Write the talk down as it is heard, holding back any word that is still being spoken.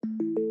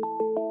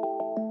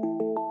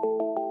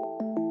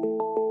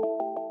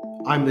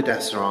I'm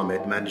Mudassar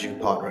Ahmed, Managing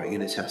Partner at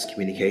Unitas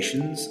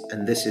Communications,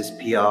 and this is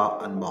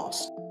PR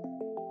Unmasked.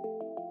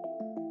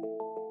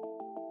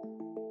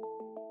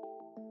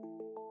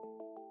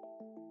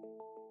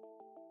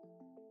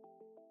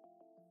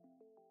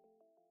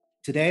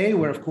 Today,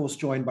 we're of course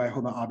joined by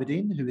Huma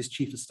Abedin, who is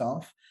Chief of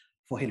Staff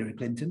for Hillary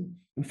Clinton.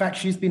 In fact,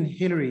 she's been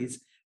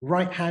Hillary's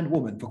right-hand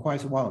woman for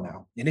quite a while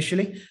now.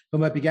 Initially,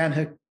 Huma began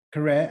her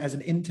career as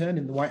an intern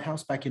in the White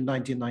House back in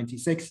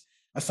 1996,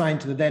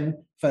 assigned to the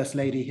then First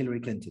Lady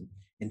Hillary Clinton.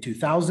 In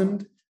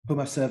 2000,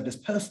 Huma served as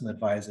personal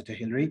advisor to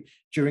Hillary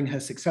during her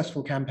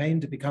successful campaign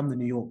to become the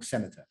New York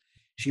Senator.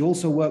 She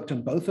also worked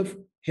on both of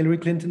Hillary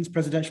Clinton's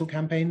presidential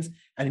campaigns,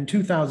 and in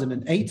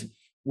 2008,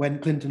 when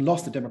Clinton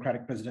lost the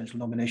Democratic presidential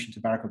nomination to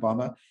Barack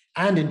Obama,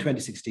 and in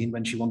 2016,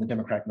 when she won the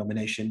Democratic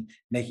nomination,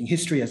 making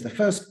history as the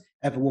first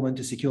ever woman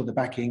to secure the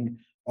backing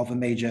of a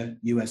major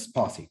US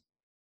party.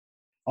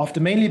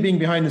 After mainly being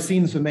behind the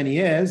scenes for many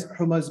years,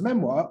 Huma's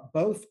memoir,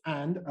 Both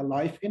and A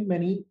Life in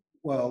Many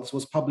Worlds,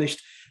 was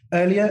published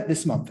earlier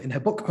this month. In her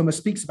book, Huma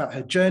speaks about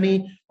her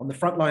journey on the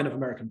front line of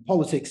American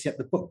politics, yet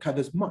the book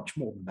covers much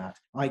more than that.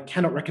 I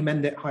cannot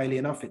recommend it highly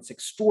enough. It's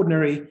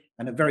extraordinary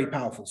and a very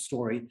powerful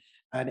story,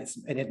 and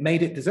it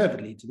made it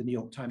deservedly to the New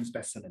York Times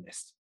bestseller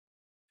list.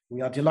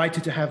 We are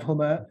delighted to have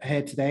Huma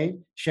here today,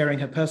 sharing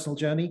her personal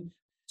journey.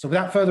 So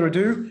without further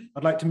ado,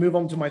 I'd like to move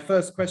on to my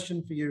first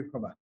question for you,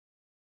 Huma.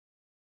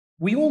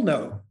 We all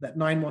know that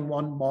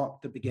 9/11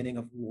 marked the beginning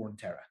of war on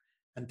terror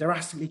and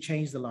drastically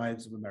changed the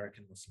lives of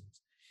American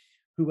Muslims,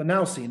 who are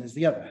now seen as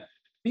the other.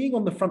 Being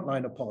on the front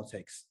line of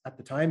politics, at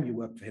the time you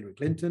worked for Hillary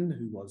Clinton,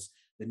 who was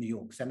the New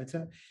York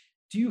Senator,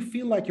 do you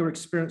feel like your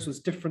experience was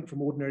different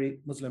from ordinary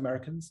Muslim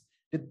Americans?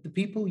 Did the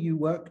people you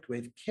worked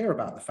with care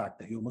about the fact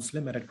that you're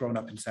Muslim and had grown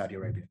up in Saudi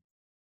Arabia?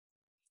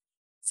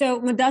 So,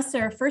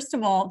 Mudassar, first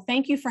of all,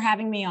 thank you for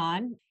having me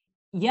on.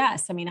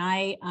 Yes, I mean,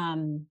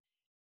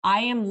 I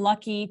am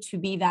lucky to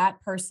be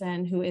that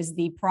person who is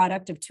the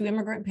product of two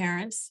immigrant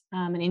parents,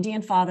 an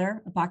Indian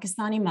father, a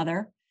Pakistani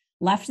mother,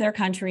 left their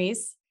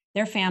countries,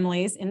 their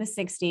families in the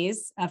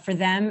 60s. For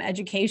them,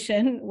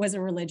 education was a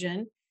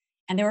religion.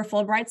 And they were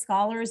Fulbright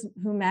scholars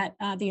who met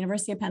at the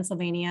University of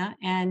Pennsylvania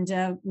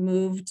and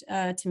moved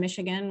to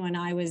Michigan when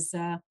I was,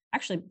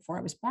 actually before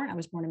I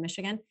was born in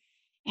Michigan.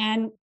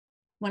 And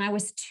when I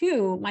was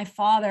 2, my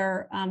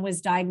father was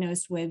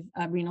diagnosed with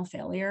renal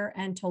failure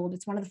and told,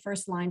 it's one of the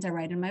first lines I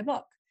write in my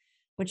book,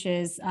 which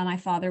is my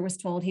father was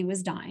told he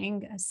was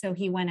dying. So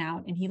he went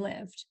out and he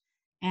lived.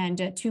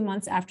 And 2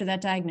 months after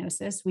that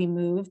diagnosis, we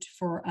moved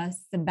for a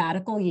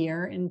sabbatical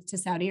year into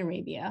Saudi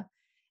Arabia.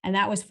 And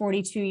that was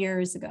 42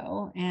 years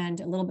ago and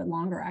a little bit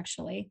longer,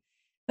 actually.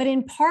 But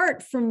in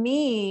part for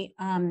me,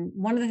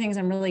 one of the things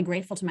I'm really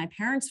grateful to my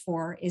parents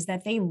for is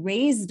that they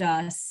raised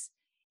us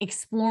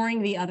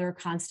exploring the other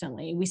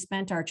constantly. We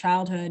spent our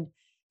childhood,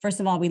 first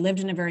of all, we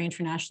lived in a very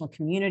international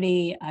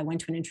community. I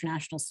went to an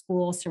international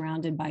school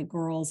surrounded by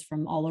girls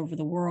from all over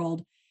the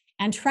world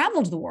and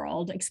traveled the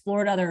world,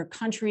 explored other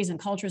countries and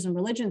cultures and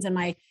religions. And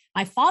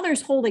my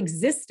father's whole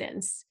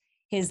existence,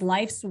 his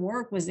life's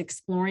work was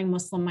exploring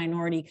Muslim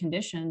minority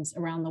conditions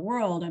around the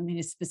world. I mean,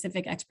 his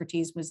specific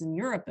expertise was in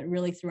Europe, but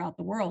really throughout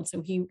the world.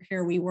 So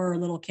here we were,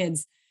 little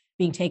kids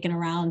being taken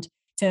around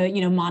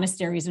to,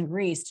 monasteries in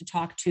Greece to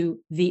talk to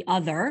the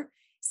other,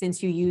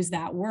 since you use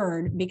that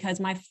word, because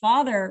my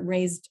father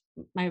raised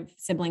my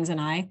siblings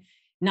and I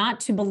not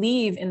to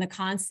believe in the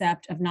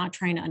concept of not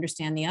trying to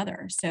understand the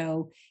other.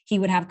 So he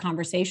would have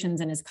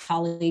conversations and his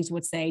colleagues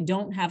would say,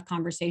 don't have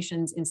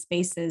conversations in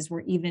spaces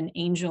where even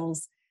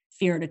angels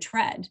fear to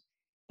tread.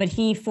 But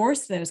he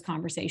forced those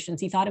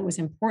conversations. He thought it was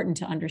important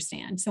to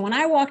understand. So when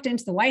I walked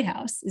into the White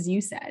House, as you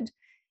said,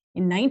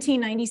 in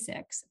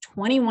 1996,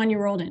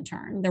 21-year-old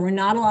intern, there were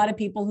not a lot of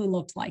people who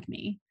looked like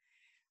me.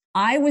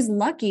 I was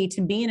lucky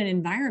to be in an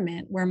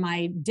environment where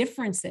my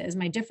differences,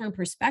 my different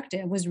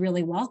perspective was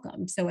really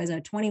welcomed. So as a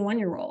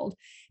 21-year-old,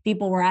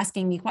 people were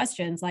asking me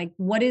questions like,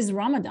 what is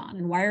Ramadan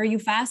and why are you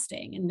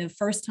fasting? And the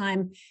first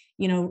time,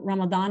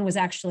 Ramadan was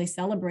actually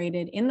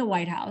celebrated in the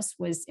White House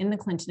was in the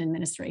Clinton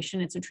administration.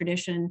 It's a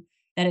tradition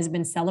that has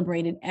been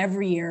celebrated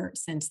every year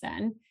since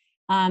then.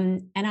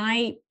 And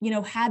I,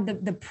 had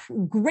the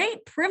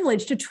great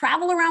privilege to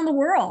travel around the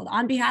world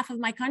on behalf of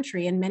my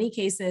country, in many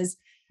cases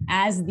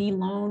as the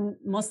lone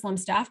Muslim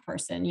staff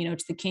person,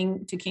 to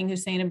King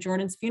Hussein of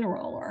Jordan's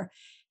funeral, or,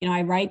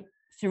 I write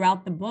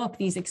throughout the book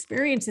these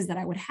experiences that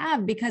I would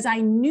have because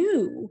I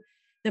knew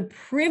the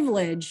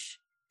privilege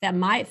that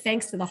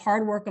thanks to the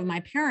hard work of my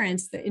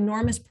parents, the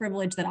enormous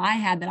privilege that I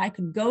had, that I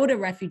could go to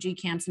refugee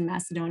camps in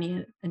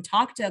Macedonia and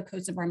talk to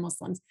Kosovar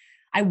Muslims.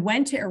 I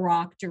went to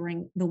Iraq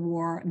during the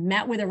war,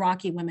 met with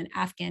Iraqi women,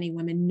 Afghani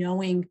women,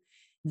 knowing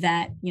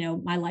that,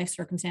 my life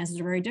circumstances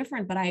are very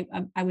different, but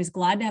I was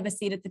glad to have a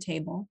seat at the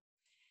table.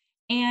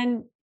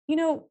 And,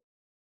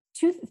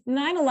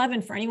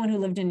 9/11 for anyone who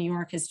lived in New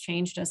York has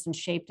changed us and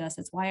shaped us.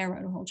 It's why I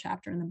wrote a whole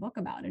chapter in the book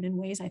about it in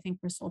ways I think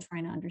we're still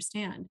trying to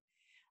understand.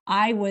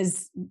 I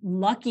was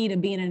lucky to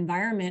be in an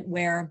environment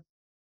where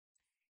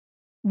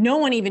no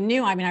one even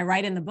knew. I mean, I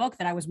write in the book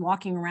that I was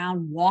walking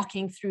around,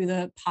 walking through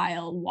the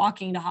pile,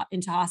 walking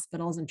into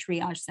hospitals and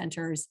triage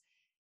centers,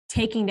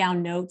 taking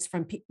down notes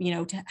from,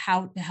 to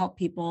how to help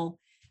people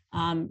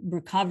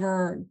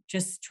recover,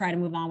 just try to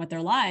move on with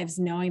their lives,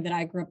 knowing that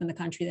I grew up in the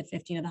country that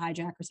 15 of the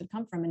hijackers had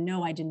come from. And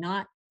no, I did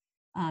not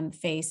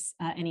face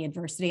any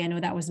adversity. I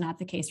know that was not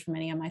the case for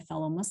many of my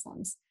fellow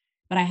Muslims,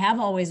 but I have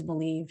always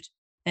believed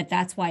that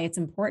that's why it's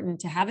important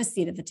to have a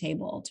seat at the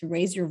table, to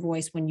raise your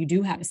voice when you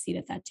do have a seat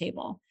at that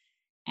table.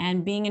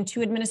 And being in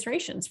two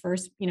administrations,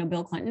 first,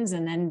 Bill Clinton's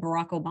and then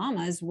Barack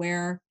Obama's,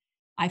 where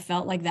I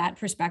felt like that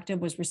perspective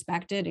was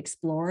respected,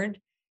 explored,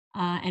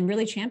 and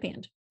really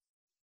championed.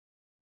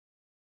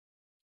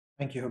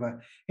 Thank you,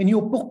 Huma. In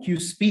your book, you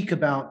speak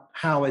about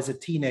how, as a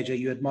teenager,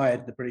 you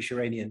admired the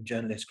British-Iranian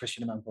journalist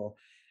Christiane Amanpour,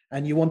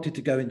 and you wanted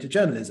to go into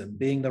journalism.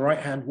 Being the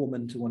right-hand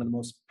woman to one of the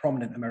most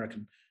prominent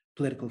American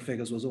political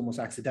figures was almost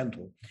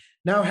accidental.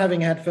 Now,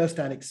 having had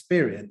first-hand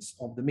experience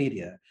of the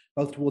media,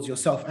 both towards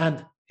yourself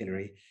and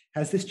Hillary,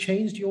 has this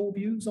changed your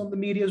views on the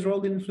media's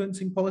role in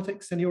influencing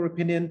politics and your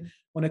opinion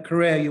on a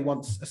career you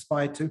once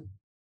aspired to?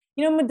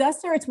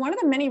 Mudassar, it's one of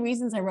the many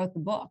reasons I wrote the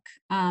book.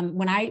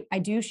 When I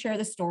do share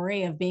the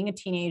story of being a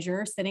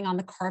teenager, sitting on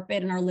the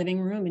carpet in our living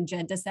room in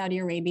Jeddah, Saudi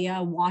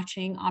Arabia,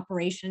 watching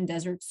Operation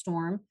Desert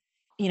Storm,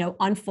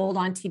 unfold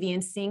on TV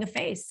and seeing a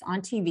face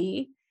on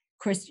TV,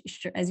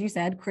 as you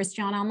said,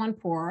 Christiane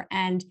Amanpour.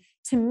 And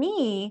to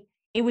me,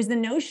 it was the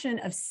notion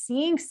of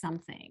seeing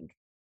something,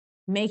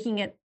 making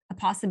it a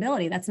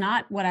possibility. That's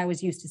not what I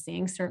was used to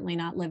seeing, certainly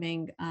not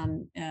living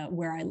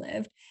where I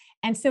lived.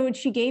 And so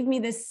she gave me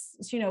this,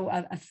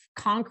 a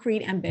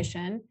concrete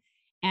ambition.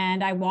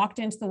 And I walked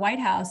into the White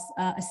House,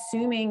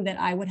 assuming that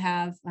I would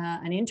have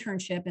an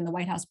internship in the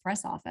White House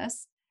press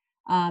office,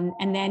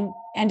 and then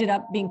ended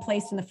up being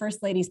placed in the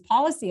First Lady's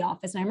policy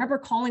office. And I remember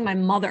calling my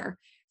mother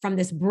from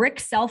this brick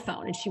cell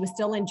phone, and she was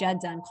still in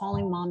Jeddah, and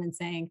calling Mom and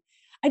saying,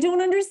 I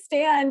don't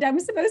understand. I'm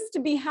supposed to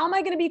be, how am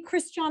I going to be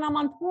Christiane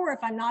Amanpour if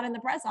I'm not in the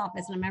press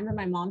office? And I remember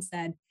my mom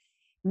said,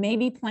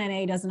 maybe plan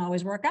A doesn't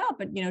always work out,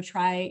 but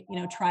try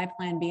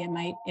plan B.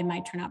 It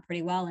might turn out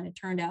pretty well. And it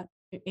turned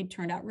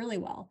out really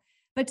well.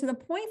 But to the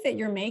point that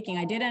you're making,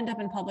 I did end up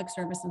in public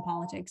service and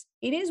politics.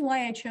 It is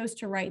why I chose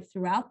to write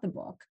throughout the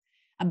book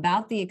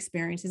about the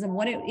experiences of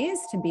what it is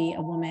to be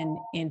a woman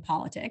in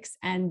politics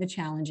and the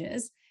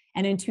challenges.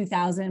 And in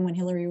 2000, when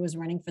Hillary was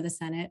running for the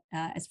Senate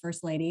as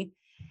First Lady,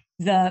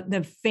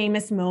 the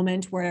famous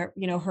moment where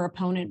her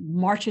opponent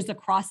marches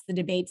across the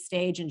debate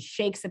stage and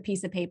shakes a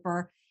piece of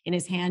paper in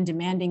his hand,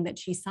 demanding that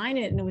she sign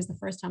it. And it was the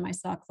first time I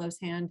saw close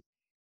hand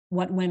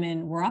what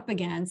women were up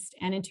against.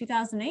 And in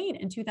 2008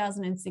 and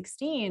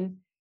 2016,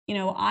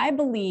 I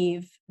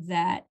believe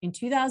that in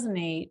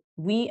 2008,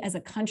 we as a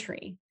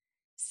country,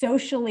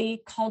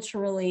 socially,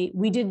 culturally,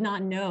 we did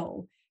not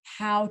know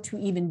how to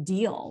even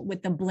deal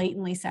with the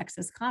blatantly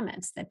sexist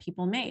comments that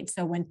people made.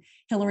 So when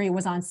Hillary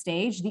was on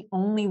stage, the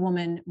only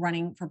woman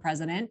running for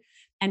president,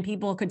 and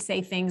people could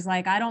say things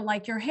like, I don't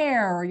like your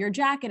hair, or your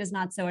jacket is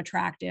not so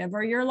attractive,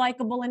 or you're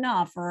likable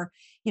enough, or,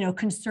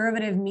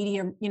 conservative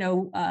media,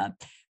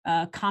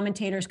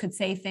 commentators could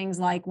say things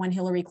like, when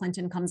Hillary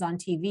Clinton comes on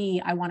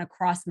TV, I want to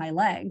cross my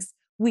legs.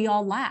 We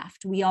all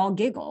laughed. We all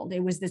giggled.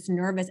 It was this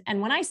nervous.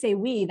 And when I say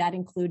we, that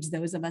includes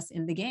those of us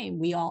in the game.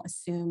 We all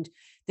assumed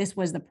this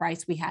was the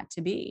price we had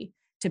to pay,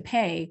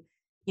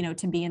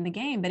 to be in the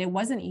game. But it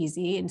wasn't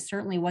easy, and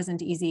certainly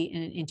wasn't easy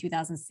in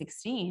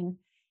 2016.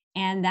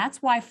 And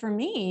that's why, for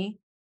me,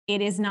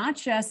 it is not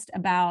just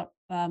about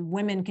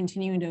women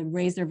continuing to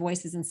raise their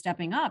voices and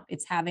stepping up.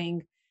 It's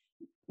having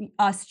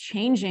us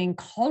changing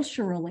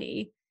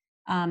culturally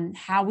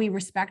how we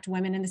respect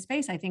women in the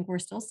space. I think we're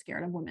still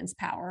scared of women's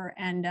power.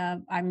 And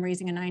I'm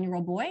raising a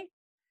 9-year-old boy.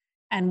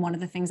 And one of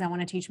the things I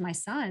want to teach my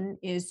son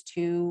is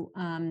to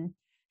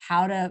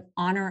how to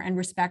honor and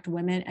respect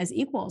women as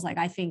equals. Like,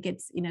 I think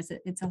it's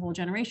a whole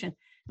generation.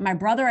 My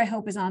brother, I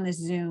hope, is on this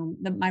Zoom.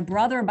 My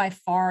brother by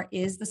far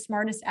is the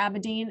smartest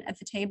Abedin at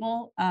the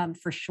table,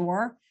 for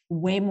sure,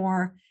 way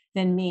more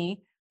than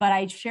me. But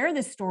I share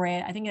this story.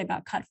 I think it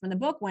got cut from the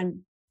book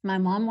when my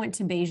mom went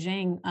to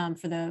Beijing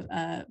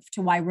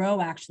to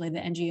Huairou, actually, the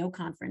NGO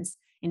conference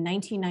in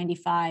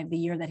 1995, the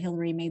year that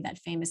Hillary made that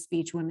famous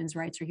speech, women's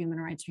rights or human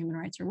rights, or human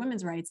rights or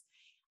women's rights.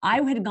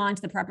 I had gone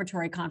to the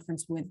preparatory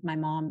conference with my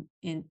mom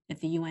at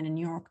the UN in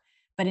New York.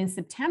 But in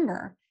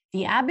September,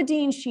 the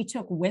Abedin she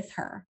took with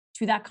her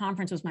to that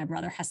conference was my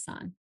brother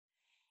Hassan.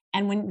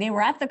 And when they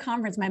were at the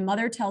conference, my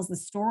mother tells the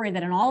story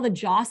that in all the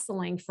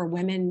jostling for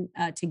women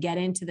to get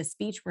into the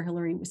speech where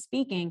Hillary was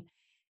speaking,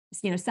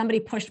 somebody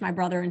pushed my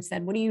brother and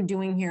said, what are you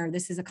doing here?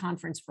 This is a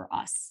conference for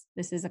us.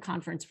 This is a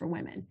conference for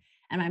women.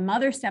 And my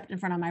mother stepped in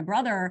front of my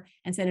brother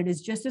and said, it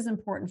is just as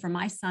important for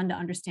my son to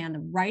understand the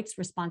rights,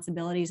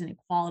 responsibilities, and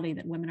equality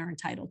that women are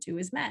entitled to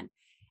as men.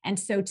 And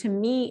so to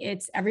me,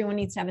 it's everyone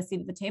needs to have a seat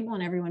at the table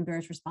and everyone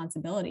bears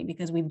responsibility,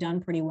 because we've done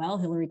pretty well.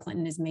 Hillary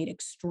Clinton has made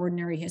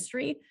extraordinary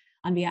history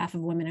on behalf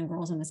of women and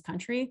girls in this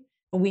country,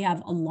 but we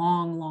have a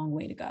long, long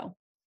way to go.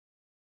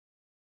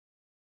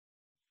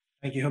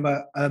 Thank you,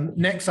 Huma.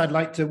 Next, I'd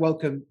like to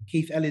welcome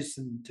Keith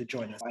Ellison to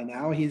join us. By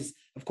now, he's,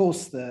 of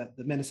course, the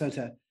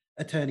Minnesota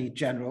Attorney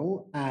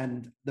General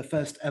and the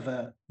first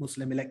ever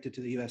Muslim elected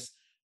to the US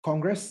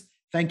Congress.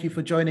 Thank you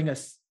for joining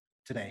us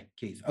today,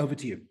 Keith. Over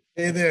to you.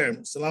 Hey there.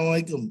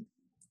 Assalamu alaikum.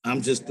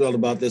 I'm just thrilled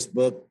about this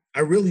book. I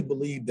really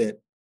believe that,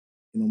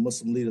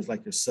 Muslim leaders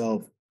like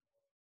yourself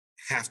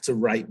have to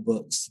write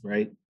books,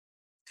 right?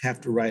 Have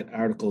to write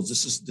articles.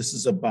 This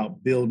is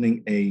about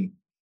building a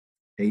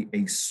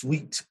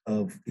suite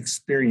of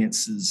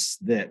experiences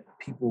that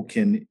people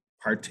can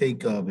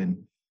partake of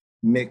and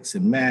mix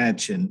and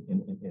match and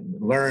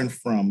learn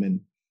from.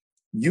 And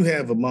you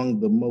have among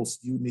the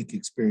most unique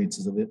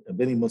experiences of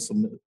any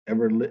Muslim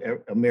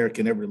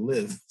American ever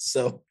lived.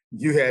 So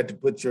you had to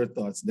put your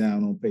thoughts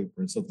down on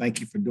paper. So thank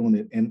you for doing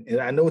it.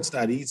 And I know it's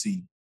not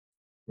easy,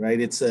 right?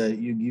 It's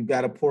you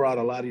got to pour out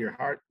a lot of your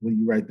heart when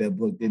you write that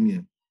book, didn't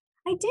you?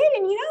 I did.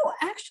 And,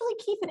 actually,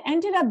 Keith, it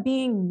ended up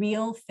being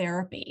real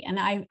therapy. And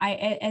I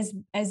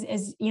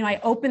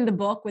opened the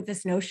book with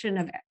this notion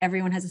of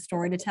everyone has a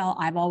story to tell.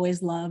 I've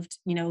always loved,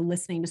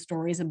 listening to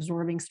stories,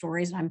 absorbing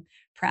stories. And I'm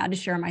proud to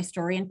share my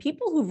story. And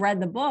people who've read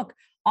the book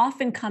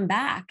often come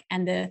back,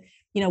 and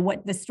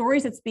what the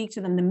stories that speak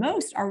to them the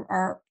most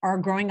are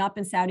growing up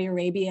in Saudi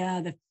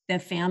Arabia, the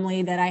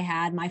family that I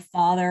had, my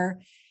father,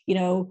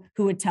 who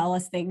would tell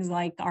us things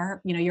like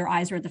your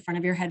eyes are at the front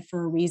of your head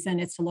for a reason.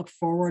 It's to look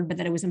forward, but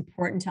that it was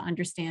important to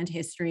understand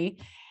history.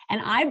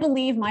 And I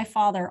believe my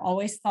father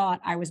always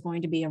thought I was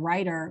going to be a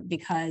writer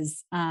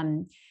because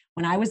when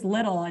I was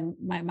little and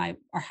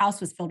our house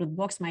was filled with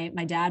books, my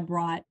dad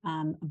brought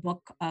a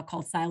book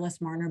called Silas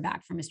Marner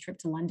back from his trip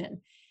to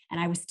London. And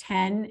I was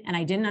 10 and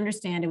I didn't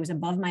understand. It was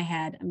above my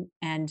head.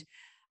 And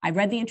I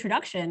read the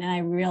introduction and I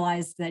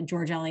realized that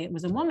George Eliot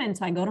was a woman.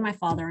 So I go to my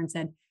father and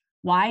said,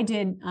 why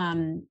did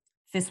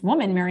this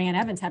woman, Marianne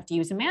Evans, have to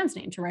use a man's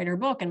name to write her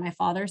book? And my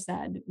father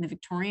said, in the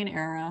Victorian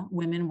era,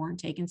 women weren't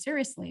taken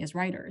seriously as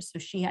writers, so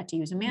she had to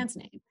use a man's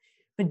name.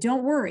 But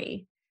don't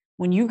worry,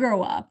 when you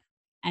grow up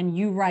and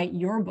you write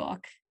your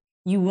book,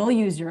 you will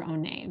use your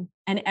own name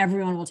and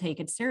everyone will take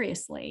it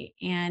seriously.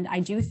 And I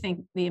do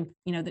think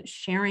that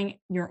sharing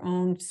your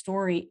own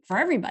story for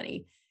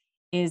everybody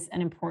is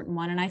an important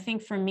one. And I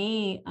think for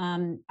me,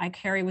 I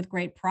carry with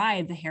great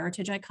pride the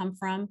heritage I come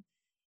from.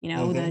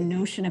 The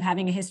notion of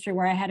having a history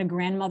where I had a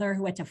grandmother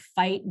who had to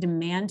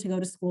demand to go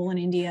to school in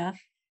India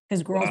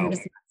because girls were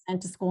just not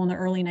sent to school in the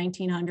early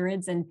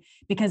 1900s. And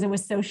because it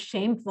was so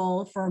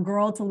shameful for a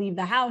girl to leave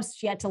the house,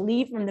 she had to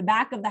leave from the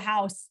back of the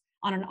house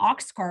on an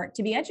ox cart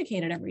to be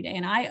educated every day.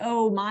 And I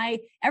owe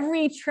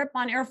every trip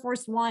on Air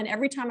Force One,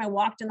 every time I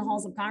walked in the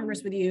halls of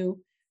Congress with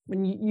you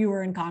when you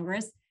were in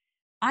Congress,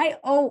 I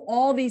owe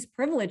all these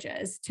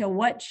privileges to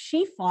what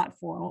she fought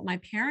for, what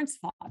my parents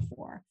fought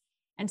for.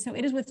 And so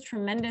it is with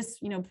tremendous,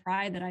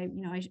 pride that I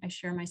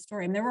share my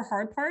story. And there were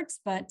hard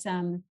parts, but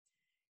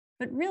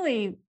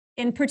really,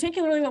 in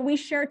particularly what we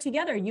shared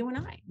together, you and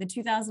I, the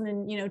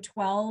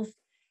 2012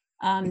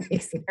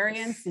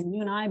 experience, and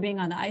you and I being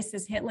on the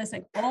ISIS hit list,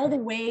 like all the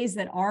ways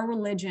that our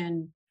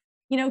religion,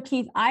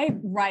 Keith,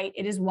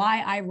 it is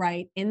why I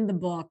write in the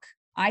book.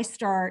 I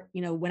start,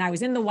 when I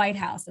was in the White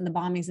House and the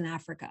bombings in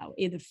Africa,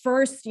 the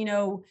first,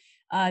 the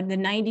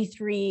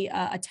 93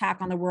 attack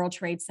on the World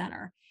Trade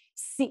Center.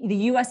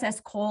 The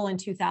USS Cole in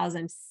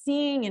 2000,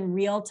 seeing in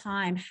real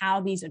time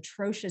how these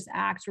atrocious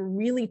acts were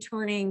really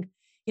turning,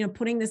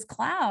 putting this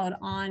cloud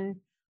on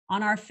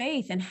our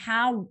faith, and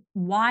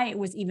why it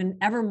was even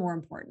ever more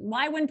important.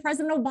 Why when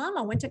President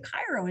Obama went to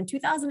Cairo in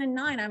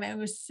 2009, I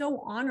was so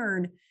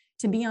honored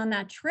to be on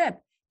that trip.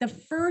 The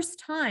first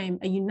time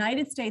a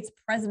United States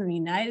president of the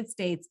United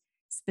States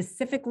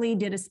specifically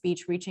did a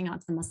speech reaching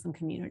out to the Muslim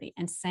community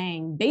and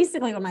saying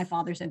basically what my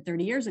father said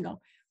 30 years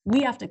ago,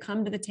 we have to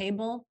come to the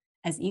table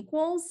as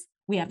equals.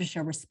 We have to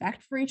show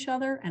respect for each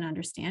other and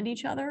understand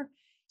each other.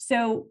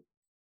 So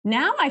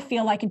now I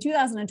feel like in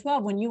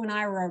 2012, when you and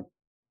I were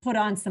put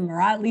on or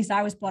at least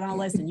I was put on a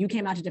list and you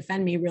came out to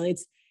defend me, really,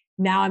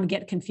 now I'm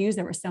getting confused.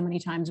 There were so many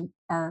times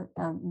our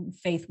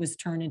faith was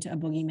turned into a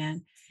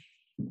boogeyman.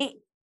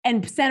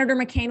 And Senator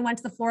McCain went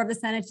to the floor of the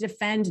Senate to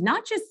defend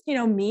not just,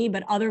 me,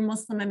 but other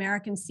Muslim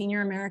Americans,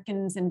 senior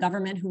Americans in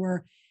government who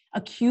were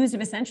accused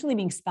of essentially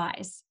being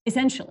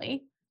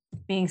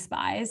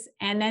spies.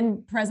 And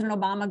then President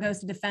Obama goes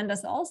to defend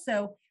us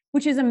also,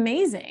 which is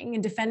amazing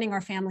in defending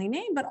our family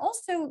name, but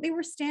also they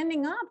were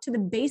standing up to the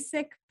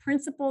basic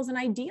principles and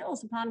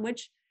ideals upon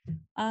which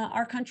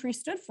our country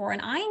stood for.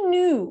 And I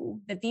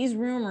knew that these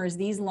rumors,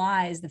 these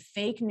lies, the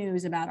fake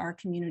news about our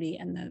community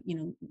and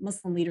the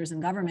Muslim leaders in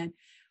government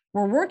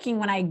were working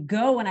when I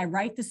go and I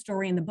write the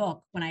story in the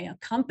book, when I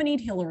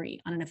accompanied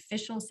Hillary on an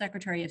official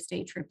Secretary of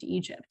State trip to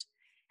Egypt.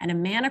 And a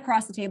man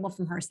across the table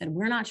from her said,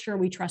 we're not sure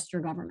we trust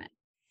your government,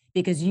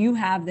 because you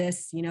have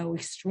this,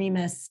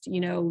 extremist,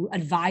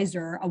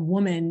 advisor, a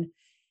woman,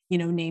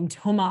 named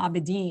Huma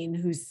Abedin,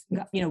 who's,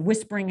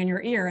 whispering in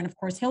your ear. And of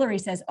course, Hillary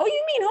says, oh,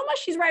 you mean Huma?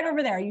 She's right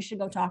over there. You should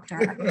go talk to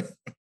her.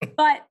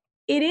 But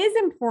it is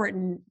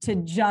important to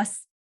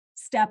just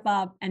step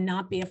up and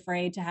not be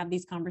afraid to have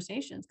these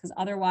conversations, because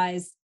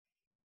otherwise,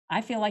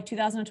 I feel like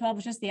 2012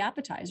 was just the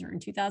appetizer. In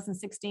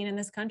 2016 in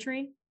this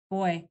country,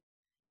 boy,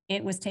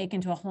 it was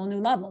taken to a whole new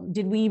level.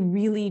 Did we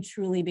really,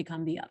 truly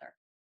become the other?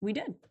 We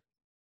did.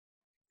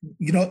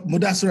 You know,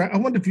 Mudassar, I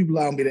wonder if you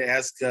allow me to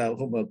ask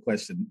Homa a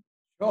question.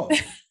 Sure.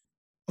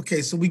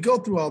 Okay, so we go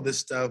through all this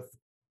stuff.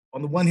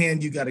 On the one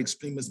hand, you got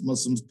extremist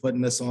Muslims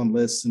putting us on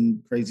lists and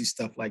crazy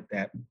stuff like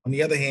that. On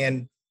the other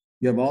hand,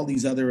 you have all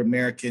these other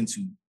Americans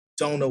who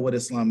don't know what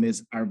Islam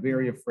is, are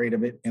very afraid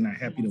of it, and are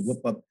happy to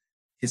whip up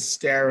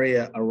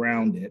hysteria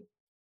around it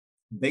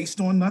based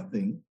on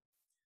nothing.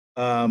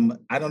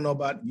 I don't know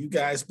about you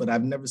guys, but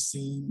I've never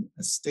seen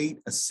a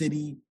state, a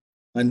city,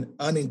 an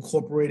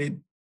unincorporated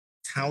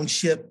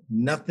township,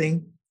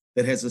 nothing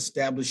that has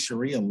established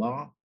Sharia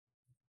law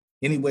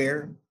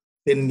anywhere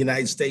in the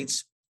United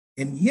States.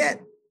 And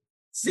yet,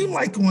 seemed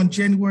like on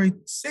January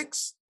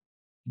 6th,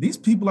 these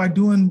people are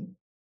doing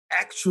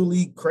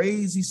actually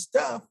crazy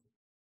stuff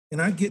and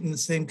aren't getting the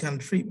same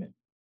kind of treatment.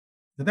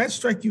 Did that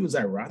strike you as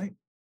ironic?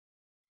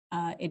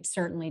 It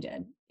certainly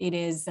did. It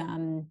is,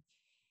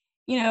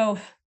 you know,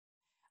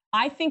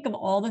 I think of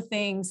all the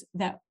things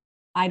that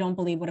I don't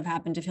believe would have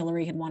happened if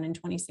Hillary had won in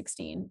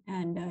 2016,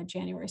 and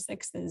January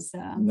 6th is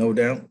No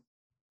doubt.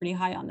 pretty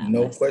high on that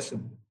No list.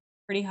 question.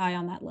 Pretty high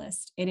on that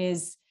list. It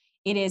is.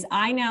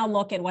 I now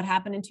look at what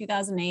happened in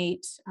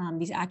 2008,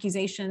 these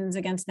accusations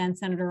against then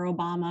Senator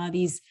Obama,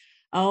 these,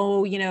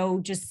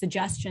 just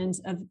suggestions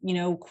of,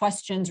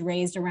 questions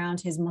raised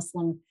around his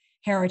Muslim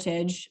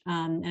heritage.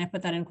 And I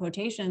put that in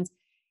quotations.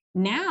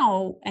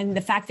 Now, and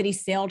the fact that he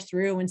sailed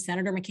through and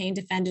Senator McCain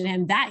defended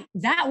him, that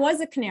was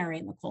a canary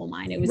in the coal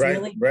mine. It was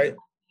really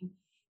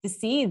the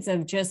seeds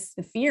of just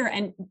the fear,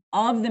 and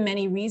of the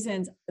many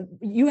reasons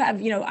you have,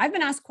 I've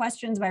been asked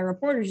questions by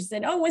reporters who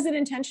said, oh, was it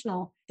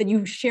intentional that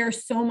you share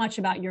so much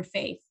about your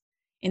faith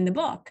in the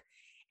book?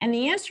 And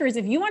the answer is,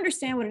 if you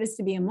understand what it is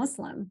to be a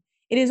Muslim,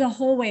 it is a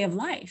whole way of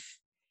life.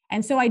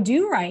 And so I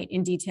do write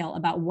in detail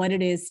about what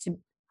it is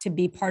to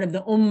be part of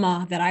the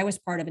ummah that I was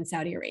part of in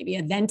Saudi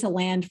Arabia, then to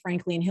land,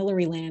 frankly, in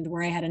Hillary land,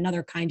 where I had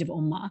another kind of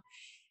ummah,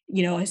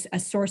 a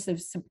source of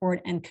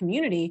support and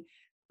community.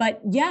 But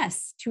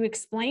yes, to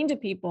explain to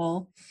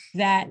people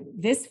that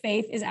this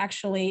faith is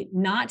actually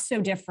not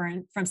so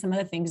different from some of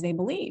the things they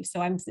believe.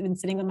 So I've been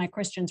sitting with my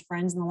Christian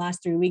friends in the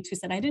last 3 weeks who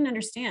said, I didn't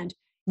understand.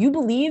 You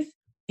believe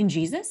in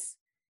Jesus?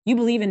 You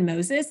believe in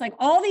Moses? Like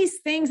all these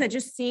things that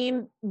just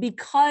seem,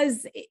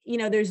 because,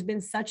 there's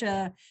been such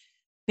a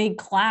big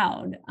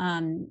cloud.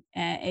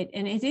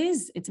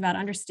 It's about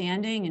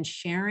understanding and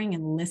sharing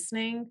and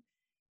listening.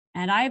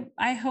 And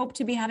I hope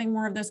to be having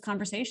more of those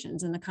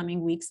conversations in the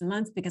coming weeks and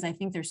months, because I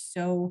think they're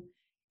so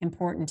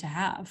important to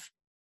have.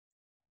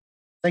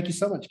 Thank you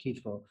so much,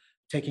 Keith, for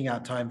taking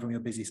out time from your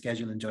busy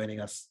schedule and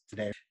joining us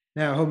today.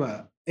 Now,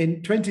 Homa,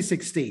 in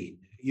 2016,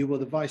 you were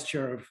the vice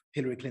chair of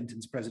Hillary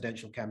Clinton's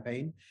presidential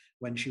campaign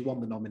when she won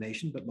the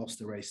nomination, but lost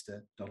the race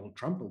to Donald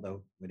Trump,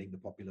 although winning the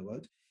popular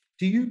vote.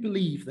 Do you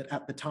believe that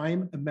at the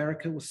time,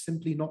 America was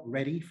simply not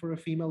ready for a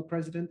female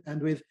president? And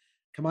with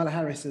Kamala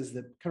Harris as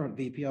the current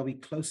VP, are we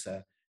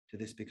closer to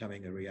this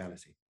becoming a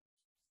reality?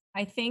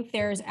 I think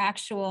there's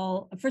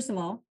first of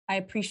all, I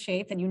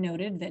appreciate that you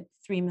noted that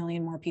 3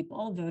 million more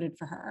people voted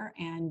for her,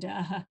 and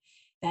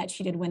that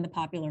she did win the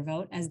popular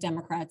vote, as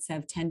Democrats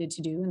have tended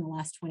to do in the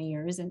last 20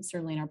 years, and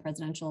certainly in our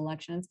presidential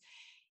elections.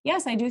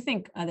 Yes, I do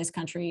think this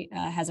country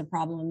has a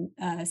problem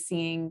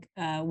seeing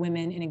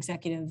women in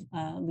executive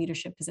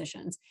leadership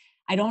positions.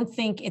 I don't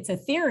think it's a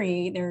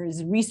theory.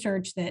 There's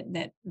research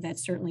that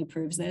certainly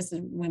proves this.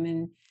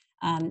 Women,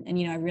 I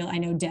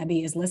know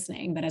Debbie is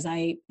listening, but as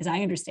I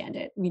understand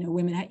it,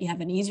 women you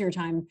have an easier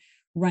time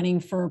running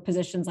for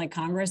positions like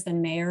Congress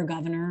than mayor,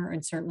 governor,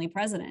 and certainly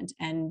president.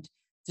 And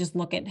just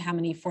look at how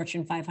many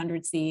Fortune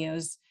 500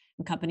 CEOs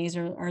and companies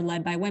are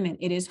led by women.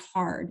 It is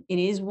hard. It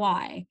is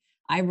why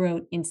I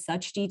wrote in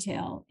such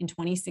detail in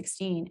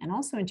 2016 and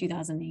also in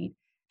 2008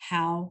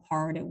 how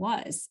hard it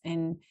was.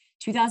 In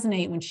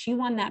 2008, when she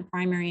won that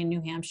primary in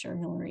New Hampshire,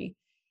 Hillary,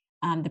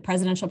 the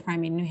presidential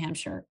primary in New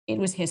Hampshire, it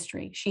was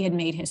history. She had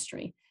made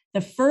history.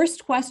 The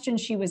first question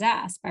she was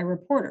asked by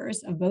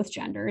reporters of both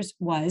genders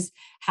was,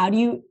 how do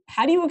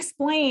you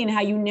explain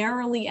how you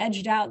narrowly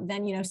edged out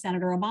then,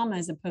 Senator Obama,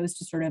 as opposed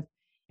to sort of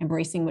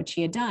embracing what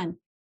she had done?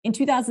 In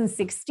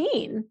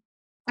 2016,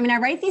 I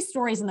write these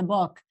stories in the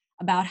book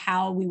about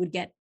how we would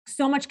get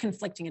so much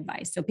conflicting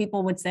advice. So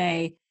people would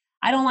say,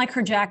 I don't like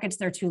her jackets,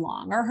 they're too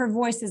long, or her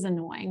voice is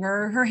annoying,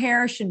 or her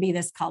hair should be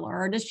this color,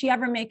 or does she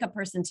ever make a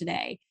person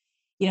today?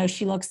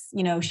 She looks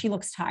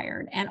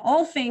tired, and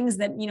all things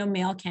that,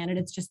 male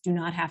candidates just do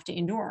not have to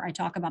endure. I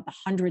talk about the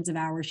hundreds of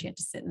hours she had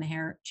to sit in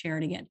the chair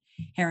to get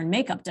hair and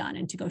makeup done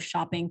and to go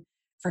shopping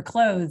for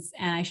clothes.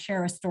 And I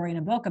share a story in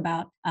a book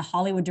about a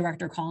Hollywood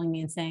director calling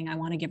me and saying, I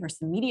want to give her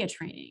some media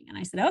training. And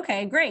I said,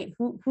 okay, great.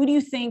 Who do you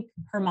think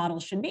her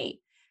model should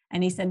be?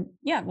 And he said,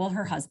 yeah, well,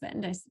 her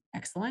husband. I said,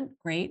 excellent,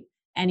 great.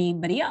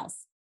 Anybody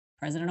else?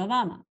 President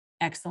Obama.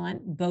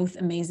 Excellent. Both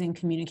amazing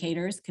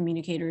communicators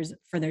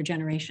for their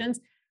generations,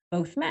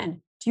 both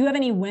men. Do you have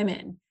any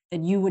women that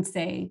you would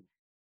say,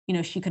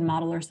 she could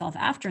model herself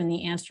after. And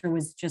the answer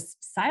was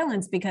just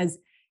silence, because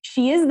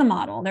she is the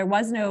model. There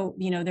was no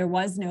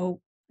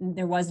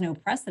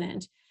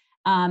precedent.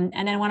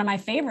 And then one of my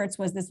favorites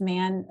was this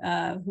man,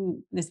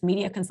 this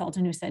media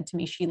consultant, who said to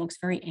me, she looks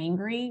very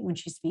angry when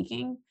she's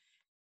speaking.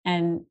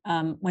 And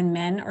when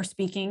men are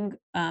speaking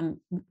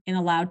in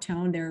a loud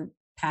tone, they're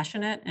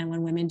passionate. And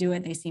when women do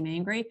it, they seem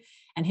angry.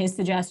 And his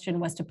suggestion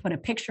was to put a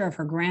picture of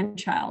her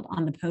grandchild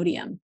on the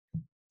podium.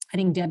 I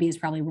think Debbie is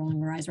probably rolling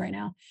her eyes right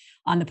now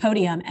on the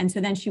podium. And so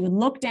then she would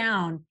look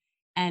down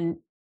and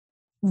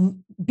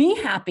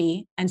be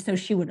happy. And so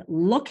she would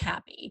look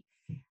happy.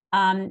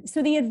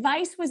 So the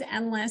advice was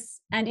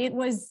endless. And it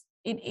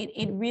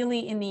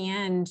really, in the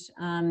end,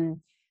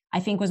 I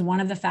think was one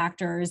of the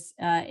factors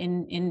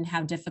in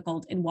how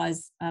difficult it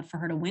was for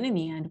her to win in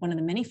the end, one of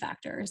the many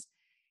factors.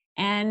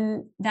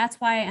 And that's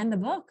why I end the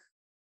book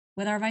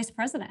with our vice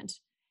president,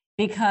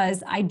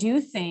 because I do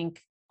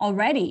think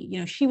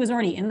already, she was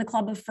already in the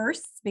club of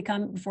firsts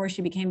before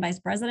she became vice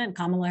president.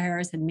 Kamala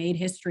Harris had made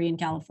history in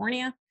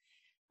California.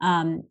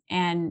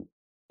 And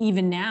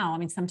even now, I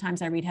mean,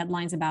 sometimes I read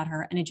headlines about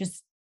her and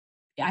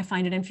I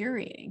find it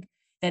infuriating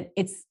that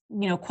it's,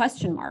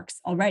 question marks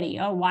already.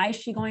 Oh, why is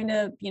she going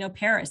to,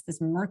 Paris,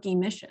 this murky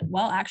mission?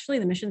 Well, actually,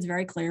 the mission's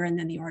very clear. And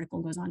then the article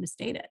goes on to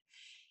state it.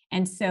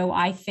 And so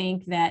I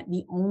think that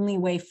the only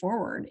way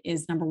forward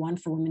is, number one,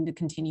 for women to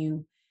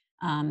continue,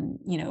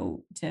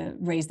 to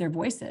raise their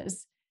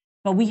voices.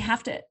 But we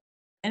have to,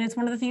 and it's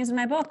one of the things in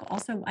my book.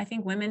 Also, I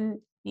think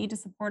women need to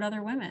support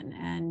other women,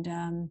 and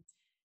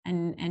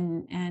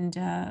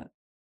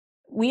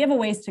we have a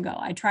ways to go.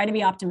 I try to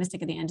be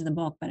optimistic at the end of the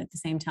book, but at the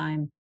same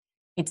time,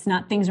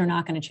 things are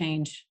not going to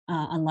change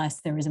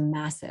unless there is a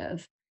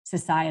massive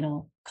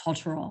societal,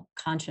 cultural,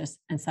 conscious,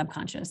 and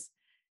subconscious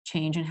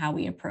change in how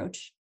we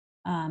approach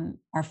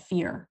our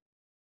fear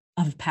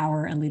of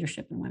power and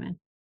leadership in women.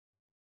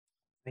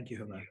 Thank you,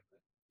 Huma.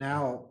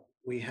 Now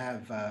we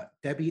have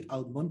Debbie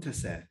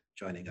Almonteser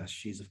joining us.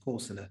 She's, of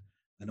course, an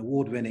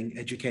award-winning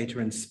educator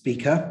and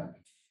speaker.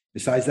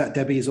 Besides that,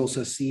 Debbie is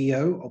also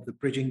CEO of the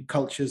Bridging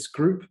Cultures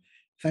Group.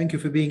 Thank you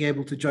for being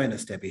able to join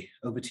us, Debbie.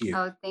 Over to you.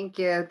 Oh, thank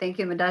you. Thank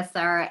you,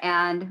 Mudassar.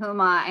 And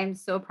Huma, I'm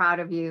so proud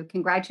of you.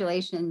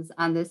 Congratulations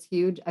on this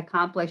huge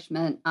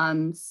accomplishment.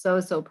 I'm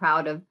so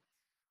proud of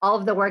all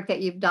of the work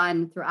that you've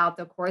done throughout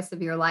the course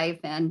of your life.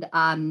 And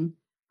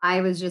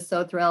I was just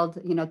so thrilled,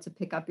 to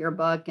pick up your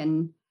book.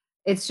 And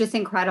it's just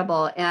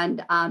incredible.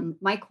 And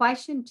my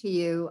question to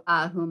you,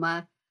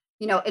 Huma,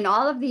 in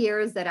all of the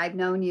years that I've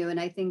known you, and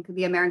I think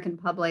the American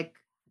public,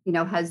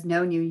 has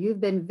known you,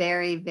 you've been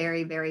very,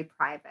 very, very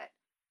private.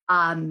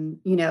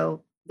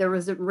 There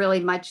wasn't really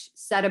much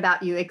said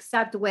about you,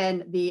 except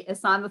when the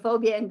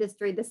Islamophobia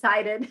industry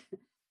decided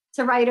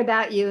to write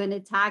about you and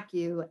attack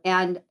you.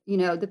 And,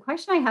 the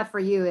question I have for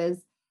you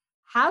is,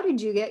 how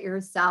did you get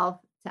yourself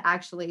to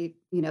actually,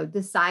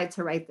 decide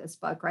to write this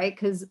book, right?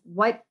 Because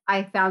what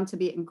I found to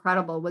be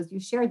incredible was you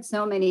shared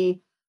so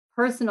many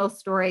personal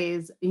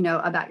stories,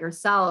 about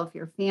yourself,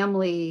 your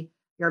family,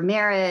 your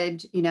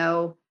marriage,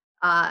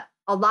 a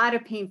lot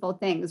of painful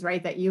things,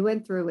 right, that you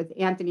went through with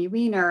Anthony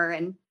Weiner,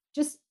 and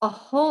just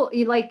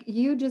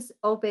you just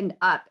opened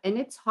up. And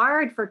it's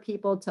hard for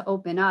people to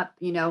open up,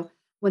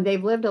 when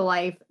they've lived a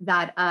life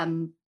that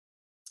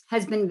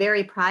has been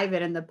very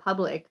private in the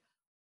public.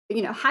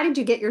 How did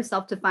you get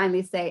yourself to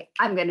finally say,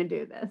 I'm going to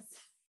do this?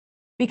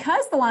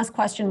 Because the last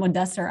question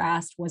Mudassar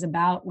asked was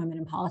about women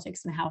in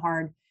politics and how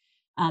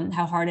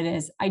hard it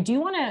is, I do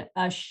want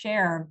to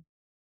share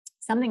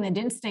something that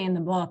didn't stay in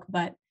the book,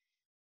 but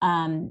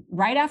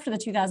right after the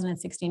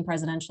 2016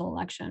 presidential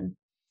election,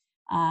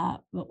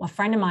 a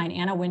friend of mine,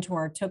 Anna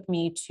Wintour, took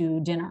me to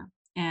dinner,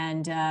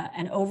 and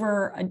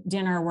over a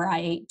dinner where I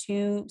ate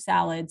 2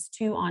 salads,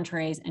 2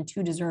 entrees, and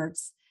 2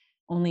 desserts,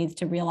 only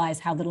to realize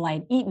how little I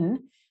had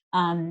eaten.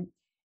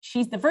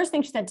 The first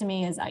thing she said to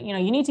me is,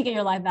 you need to get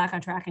your life back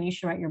on track, and you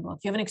should write your book.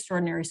 You have an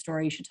extraordinary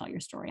story. You should tell your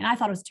story. And I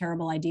thought it was a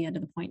terrible idea, to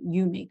the point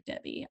you make,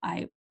 Debbie.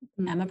 I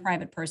am a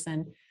private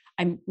person.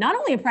 I'm not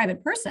only a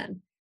private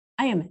person,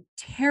 I am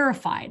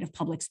terrified of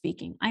public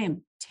speaking. I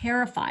am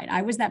terrified.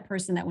 I was that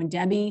person that when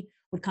Debbie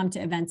would come to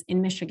events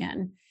in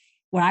Michigan,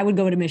 when I would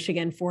go to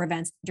Michigan for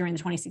events during the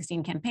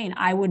 2016 campaign,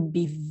 I would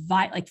be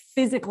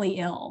physically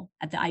ill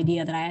at the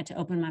idea that I had to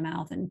open my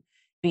mouth and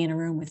be in a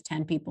room with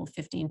 10 people,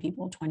 15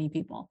 people, 20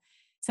 people.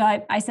 So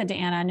I said to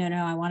Anna,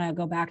 no, I want to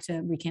go back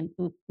to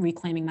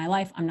reclaiming my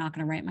life. I'm not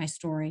going to write my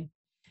story.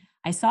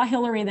 I saw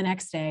Hillary the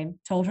next day,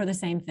 told her the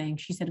same thing.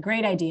 She said,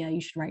 great idea.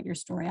 You should write your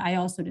story. I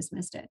also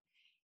dismissed it.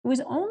 It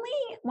was only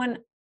when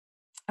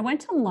I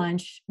went to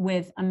lunch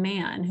with a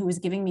man who was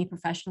giving me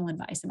professional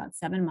advice about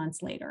 7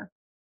 months later.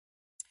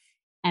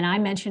 And I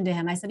mentioned to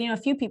him, I said,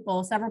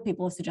 several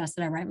people have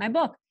suggested I write my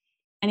book.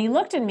 And he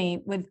looked at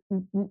me with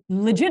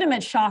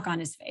legitimate shock on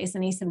his face.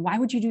 And he said, why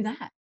would you do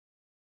that?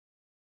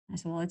 I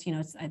said, well, I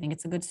think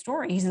it's a good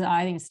story. He says,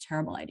 I think it's a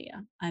terrible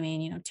idea.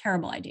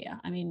 Terrible idea.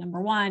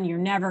 Number one, you're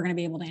never going to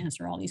be able to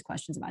answer all these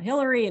questions about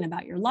Hillary and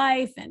about your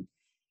life. And,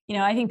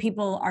 I think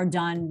people are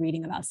done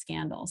reading about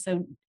scandal.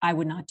 So I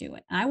would not do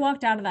it. And I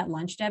walked out of that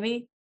lunch,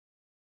 Debbie,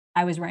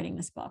 I was writing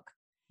this book.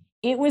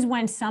 It was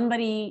when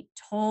somebody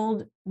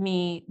told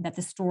me that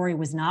the story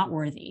was not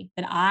worthy,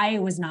 that I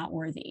was not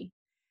worthy,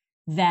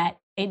 that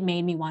it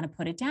made me want to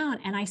put it down.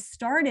 And I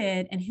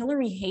started, and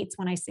Hillary hates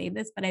when I say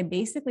this, but I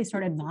basically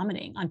started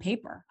vomiting on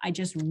paper. I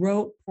just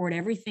wrote, poured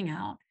everything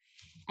out,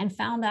 and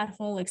found that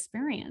whole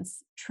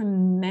experience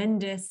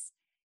tremendous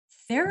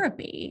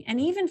therapy. And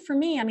even for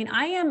me, I mean,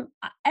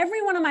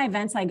 every one of my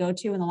events I go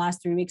to in the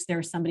last 3 weeks,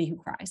 there's somebody who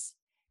cries.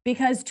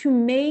 Because to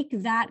make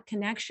that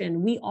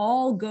connection, we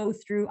all go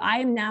through. I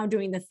am now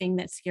doing the thing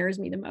that scares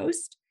me the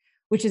most,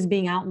 which is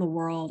being out in the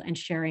world and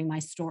sharing my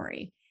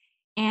story.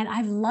 And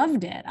I've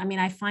loved it. I mean,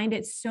 I find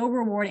it so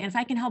rewarding. And if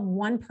I can help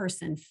one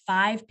person,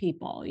 5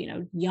 people,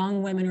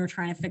 young women who are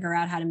trying to figure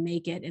out how to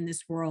make it in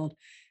this world,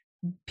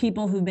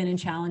 people who've been in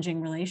challenging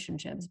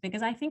relationships,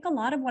 because I think a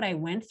lot of what I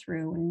went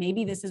through, and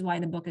maybe this is why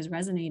the book is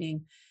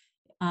resonating,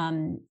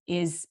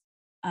 is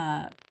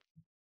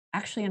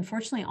actually,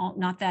 unfortunately,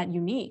 not that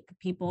unique.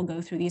 People go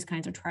through these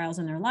kinds of trials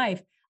in their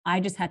life. I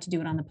just had to do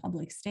it on the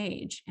public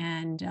stage.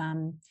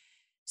 And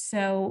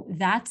so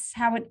that's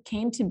how it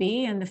came to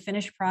be. And the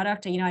finished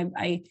product,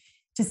 I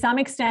to some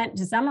extent,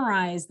 to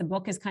summarize, the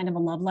book is kind of a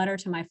love letter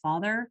to my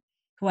father,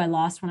 who I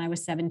lost when I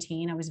was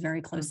 17. I was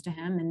very close to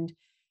him. And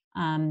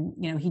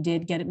he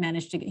did get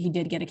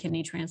a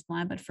kidney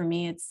transplant. But for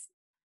me,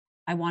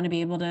 I want to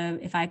be able to,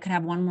 if I could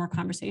have one more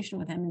conversation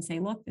with him and say,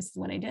 look, this is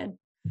what I did.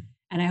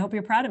 And I hope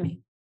you're proud of me.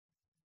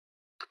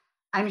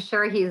 I'm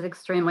sure he's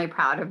extremely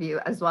proud of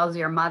you, as well as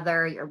your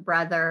mother, your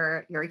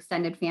brother, your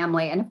extended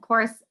family, and of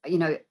course,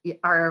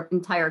 our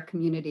entire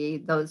community,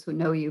 those who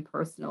know you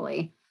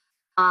personally.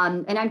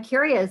 And I'm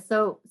curious,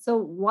 so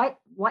what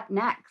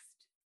next?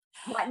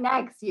 What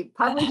next? You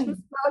published this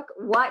book.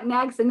 What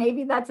next? And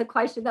maybe that's a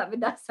question that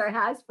Mudassar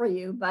has for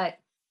you, but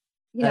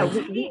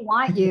we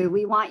want you.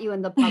 We want you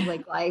in the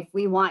public life.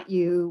 We want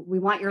you. We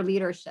want your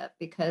leadership,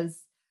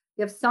 because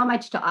you have so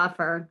much to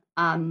offer,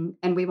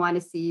 and we want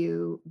to see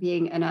you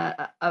being in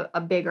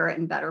a bigger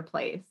and better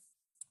place.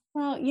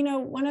 Well,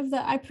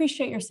 I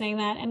appreciate your saying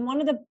that. And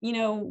one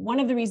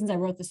of the reasons I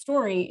wrote the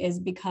story is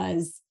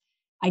because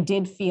I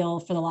did feel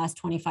for the last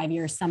 25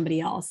 years,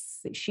 somebody else,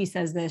 she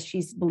says this,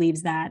 she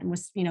believes that, and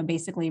was,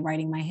 basically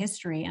writing my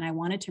history. And I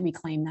wanted to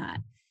reclaim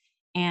that.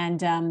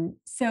 And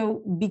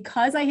so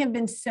because I have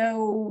been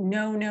so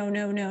no,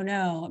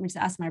 I'm just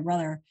ask my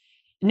brother,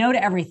 no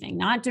to everything,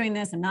 not doing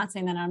this, I'm not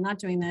saying that, I'm not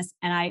doing this.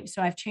 And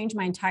so I've changed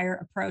my entire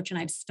approach, and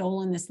I've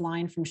stolen this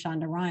line from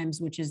Shonda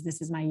Rhimes, which is,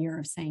 this is my year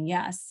of saying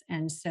yes.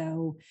 And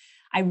so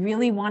I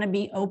really want to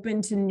be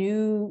open to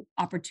new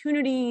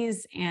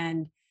opportunities,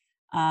 and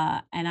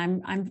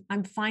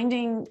I'm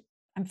finding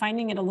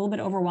it a little bit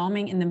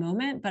overwhelming in the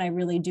moment, but I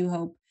really do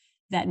hope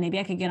that maybe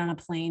I could get on a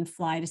plane,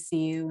 fly to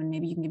see you, and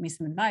maybe you can give me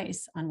some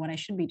advice on what I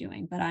should be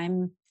doing. But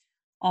I'm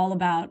all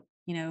about,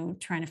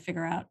 trying to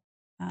figure out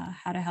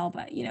how to help.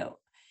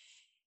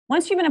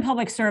 Once you've been in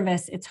public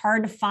service, it's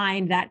hard to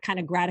find that kind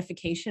of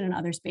gratification in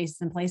other spaces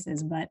and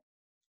places, but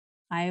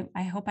I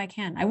hope I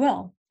can. I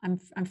will.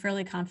 I'm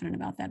fairly confident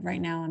about that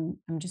right now.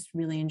 I'm just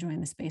really enjoying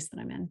the space that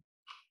I'm in.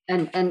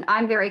 And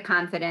I'm very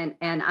confident,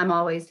 and I'm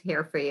always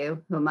here for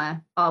you,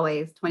 Huma,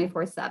 always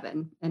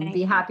 24/7, and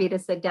be happy to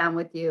sit down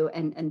with you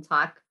and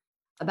talk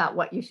about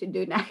what you should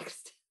do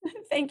next.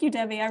 Thank you,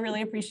 Debbie. I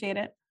really appreciate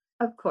it.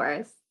 Of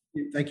course.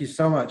 Thank you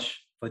so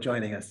much for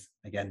joining us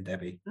again,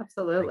 Debbie.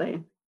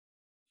 Absolutely.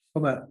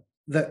 Huma,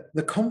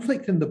 the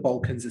conflict in the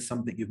Balkans is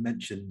something you've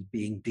mentioned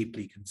being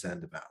deeply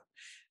concerned about.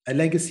 A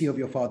legacy of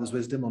your father's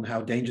wisdom on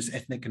how dangerous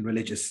ethnic and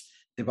religious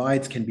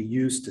divides can be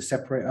used to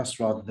separate us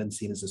rather than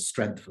seen as a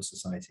strength for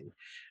society.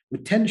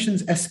 With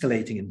tensions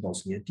escalating in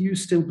Bosnia, do you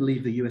still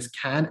believe the US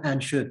can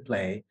and should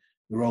play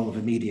the role of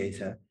a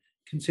mediator,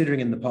 considering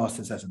in the past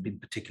this hasn't been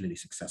particularly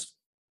successful?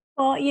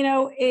 Well,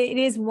 it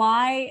is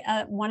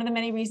why one of the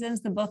many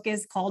reasons the book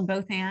is called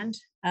Both And.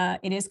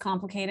 It is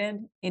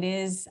complicated.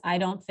 I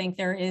don't think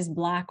there is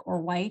black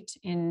or white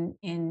in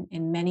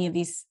many of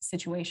these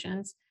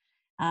situations.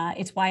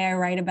 It's why I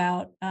write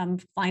about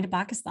flying to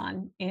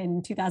Pakistan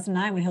in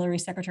 2009 when Hillary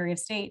was Secretary of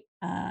State,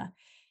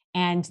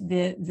 and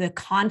the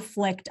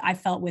conflict I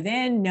felt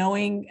within,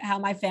 knowing how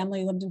my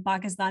family lived in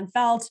Pakistan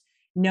felt,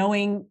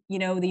 knowing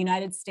the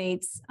United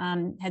States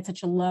had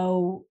such a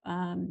low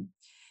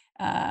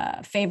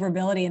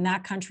favorability in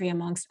that country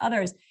amongst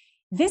others.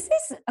 This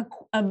is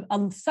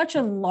such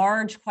a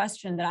large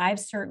question that I've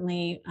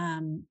certainly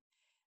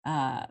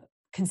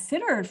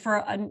considered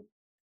for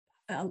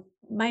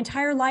my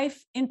entire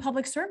life in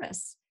public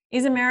service.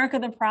 Is America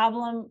the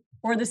problem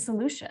or the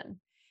solution?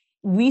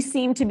 We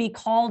seem to be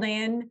called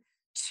in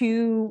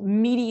to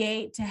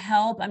mediate, to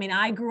help. I mean,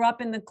 I grew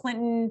up in the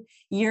Clinton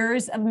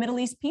years of Middle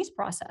East peace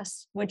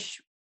process,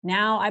 which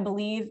now I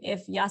believe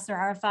if Yasser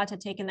Arafat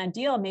had taken that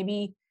deal,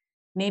 maybe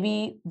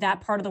that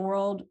part of the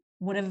world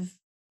would have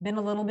been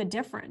a little bit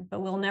different,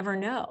 but we'll never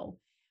know.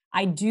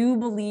 I do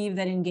believe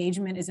that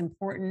engagement is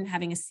important.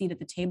 Having a seat at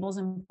the table is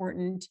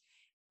important.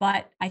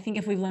 But I think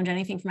if we've learned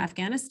anything from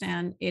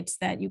Afghanistan, it's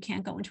that you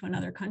can't go into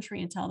another country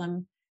and tell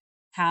them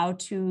how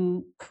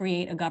to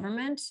create a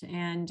government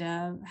and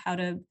how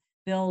to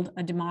build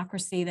a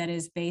democracy that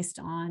is based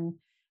on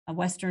a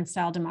Western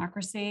style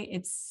democracy,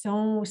 it's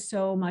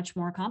so much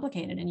more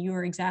complicated. And you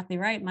are exactly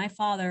right. My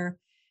father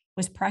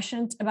was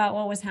prescient about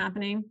what was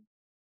happening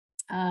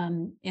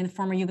in the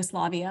former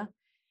Yugoslavia,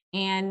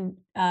 and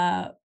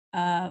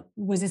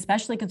was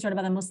especially concerned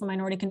about the Muslim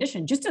minority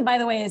condition, just as, by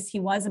the way, as he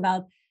was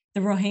about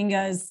the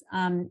Rohingyas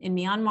in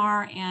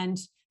Myanmar and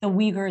the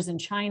Uyghurs in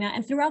China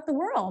and throughout the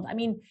world. I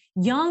mean,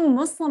 young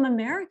Muslims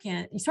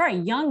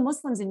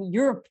in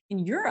Europe,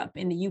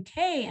 in the UK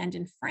and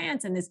in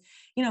France, and this,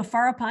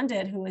 Farah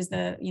Pandit, who is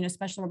the,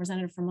 special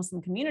representative for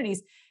Muslim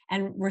communities,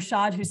 and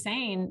Rashad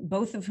Hussain,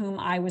 both of whom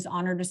I was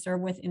honored to serve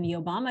with in the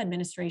Obama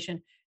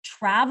administration,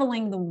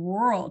 traveling the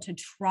world to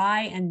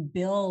try and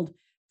build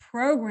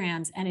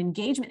programs and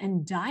engagement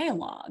and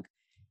dialogue.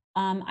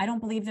 I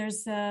don't believe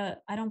there's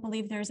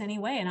any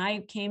way. And I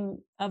came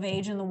of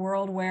age in the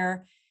world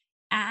where,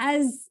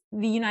 as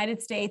the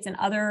United States and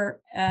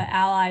other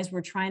allies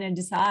were trying to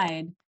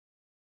decide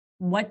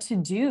what to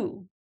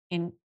do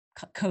in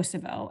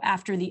Kosovo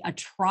after the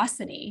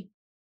atrocity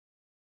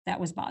that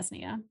was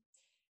Bosnia,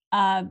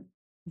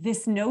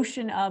 this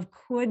notion of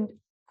could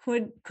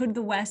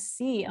the West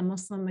see a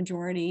Muslim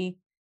majority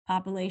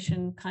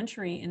population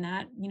country in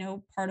that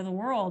part of the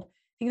world?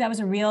 I think that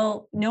was a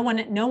real, no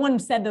one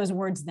said those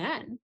words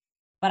then,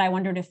 but I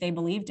wondered if they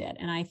believed it.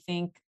 And I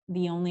think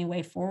the only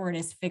way forward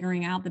is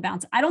figuring out the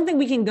balance. I don't think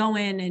we can go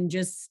in and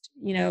just,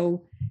 do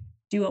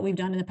what we've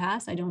done in the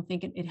past. I don't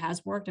think it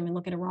has worked. I mean,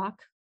 look at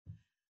Iraq,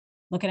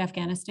 look at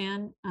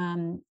Afghanistan.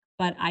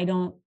 But I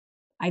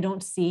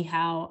don't see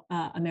how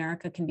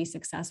America can be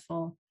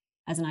successful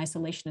as an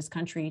isolationist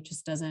country. It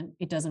just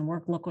doesn't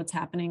work. Look what's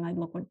happening.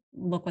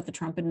 Look what the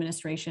Trump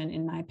administration,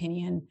 in my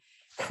opinion,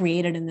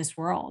 created in this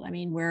world. I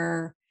mean,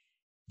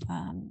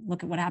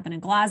 look at what happened in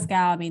Glasgow.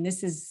 I mean,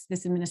 this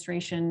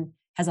administration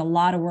has a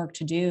lot of work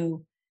to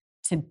do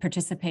to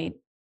participate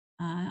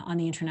on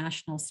the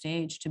international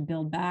stage to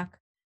build back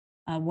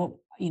what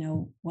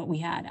we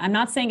had. I'm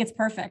not saying it's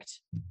perfect.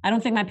 I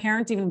don't think my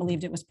parents even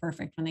believed it was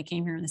perfect when they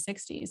came here in the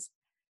 60s,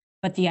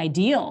 but the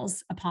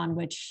ideals upon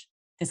which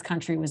this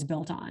country was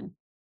built on,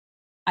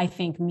 I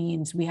think,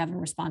 means we have a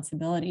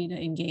responsibility to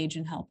engage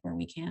and help where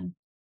we can.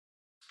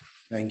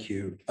 Thank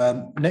you.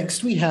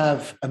 Next, we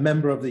have a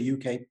member of the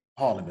UK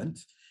Parliament,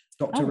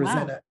 Dr.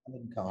 Rosanna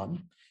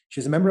Allen-Khan.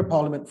 She's a member of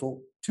Parliament for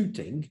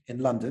Tooting in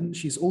London.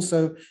 She's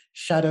also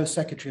Shadow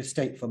Secretary of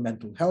State for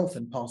Mental Health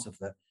and part of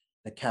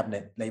the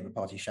Cabinet, Labour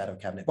Party Shadow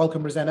Cabinet.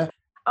 Welcome, Rosanna.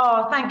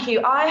 Oh, thank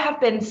you. I have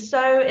been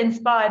so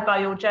inspired by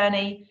your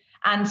journey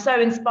and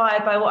so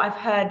inspired by what I've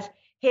heard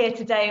here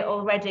today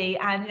already.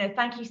 And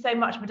thank you so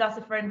much,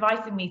 Mudassir, for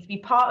inviting me to be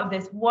part of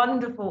this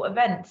wonderful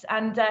event.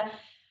 And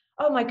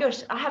oh my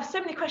gosh, I have so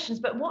many questions,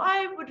 but what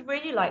I would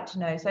really like to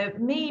know, so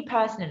me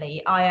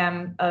personally, I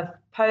am of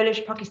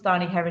Polish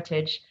Pakistani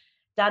heritage,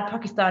 dad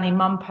Pakistani,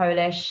 mum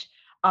Polish.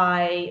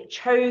 I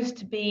chose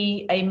to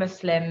be a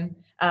Muslim,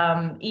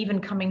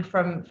 even coming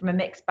from a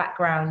mixed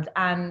background.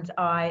 And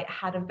I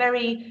had a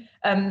very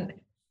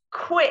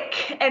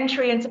quick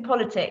entry into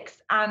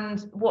politics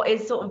and what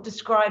is sort of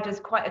described as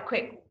quite a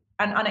quick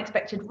and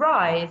unexpected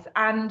rise.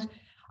 And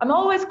I'm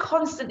always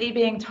constantly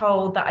being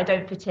told that I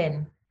don't fit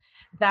in,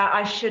 that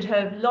I should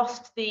have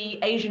lost the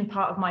Asian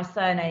part of my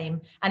surname.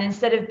 And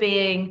instead of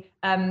being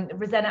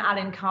Rosanna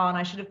Allen-Khan,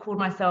 I should have called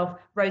myself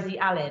Rosie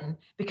Allen,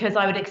 because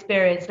I would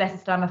experience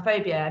less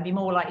Islamophobia and be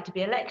more likely to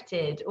be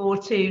elected, or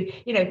to,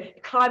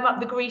 climb up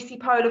the greasy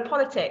pole of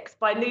politics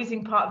by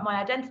losing part of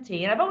my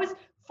identity. And I've always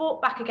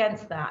fought back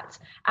against that.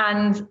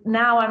 And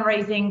now I'm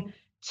raising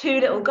two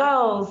little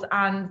girls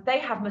and they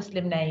have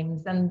Muslim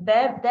names and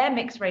they're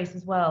mixed race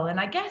as well. And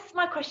I guess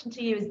my question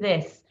to you is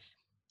this: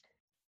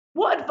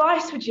 what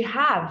advice would you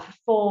have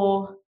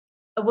for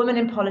a woman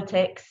in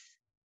politics,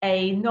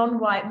 a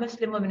non-white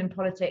Muslim woman in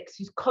politics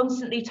who's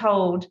constantly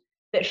told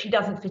that she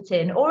doesn't fit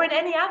in, or in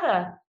any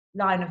other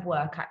line of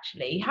work,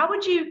 actually? How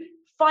would you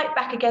fight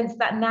back against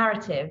that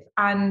narrative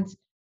and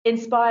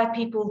inspire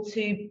people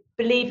to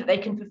believe that they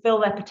can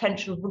fulfill their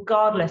potential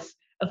regardless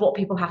of what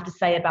people have to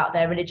say about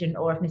their religion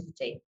or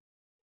ethnicity?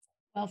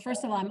 Well,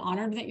 first of all, I'm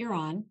honored that you're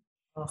on.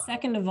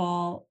 Second of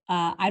all,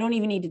 I don't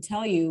even need to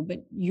tell you,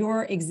 but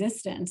your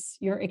existence,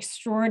 your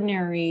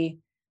extraordinary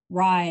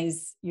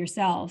rise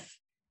yourself,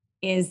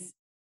 is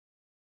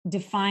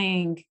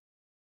defying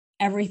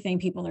everything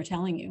people are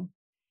telling you.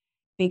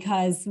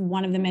 Because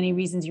one of the many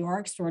reasons you are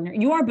extraordinary,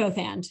 you are both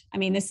and. I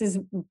mean, this is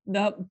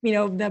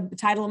the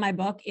title of my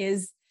book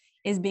is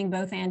being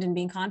both and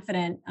being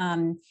confident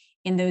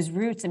in those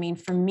roots. I mean,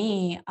 for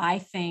me, I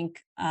think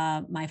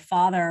my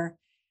father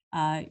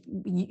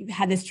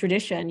had this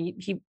tradition.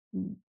 He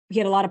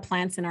had a lot of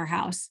plants in our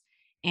house,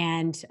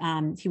 and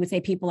he would say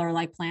people are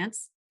like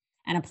plants,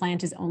 and a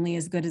plant is only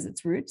as good as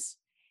its roots.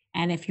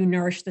 And if you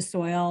nourish the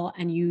soil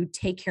and you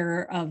take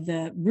care of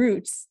the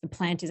roots, the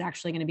plant is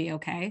actually going to be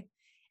okay.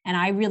 And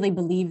I really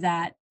believe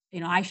that.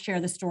 I share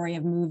the story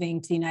of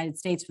moving to the United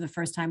States for the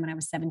first time when I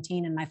was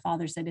 17, and my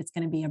father said it's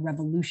going to be a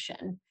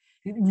revolution,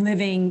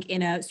 living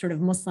in a sort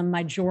of Muslim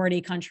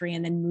majority country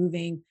and then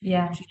moving to the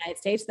United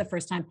States the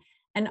first time.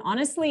 And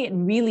honestly, it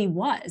really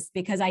was,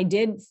 because I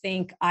did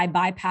think I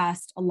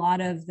bypassed a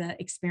lot of the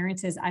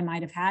experiences I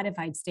might have had if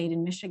I'd stayed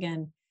in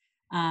Michigan.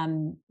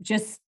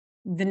 Just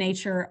the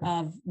nature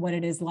of what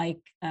it is like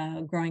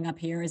growing up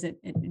here, as it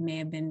may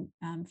have been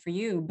for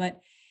you. But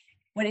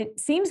what it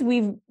seems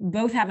we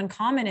both have in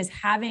common is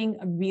having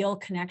a real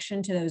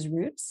connection to those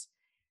roots.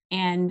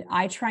 And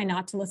I try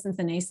not to listen to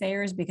the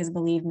naysayers, because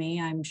believe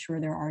me, I'm sure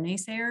there are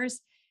naysayers.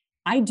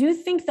 I do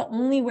think the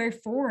only way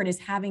forward is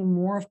having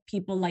more of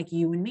people like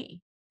you and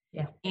me.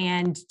 Yeah.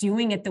 And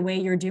doing it the way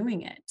you're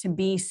doing it, to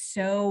be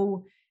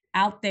so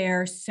out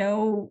there,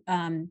 so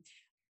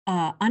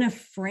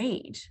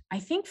unafraid. I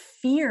think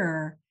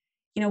fear,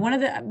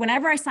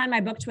 whenever I sign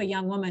my book to a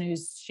young woman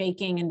who's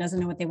shaking and doesn't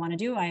know what they want to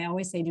do, I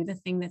always say, do the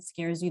thing that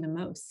scares you the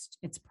most.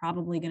 It's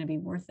probably going to be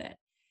worth it.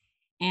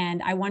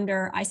 And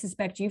I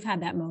suspect you've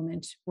had that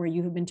moment where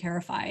you have been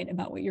terrified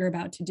about what you're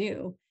about to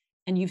do,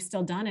 and you've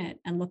still done it,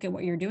 and look at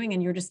what you're doing,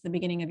 and you're just at the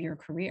beginning of your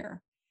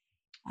career.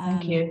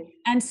 Thank you.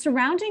 And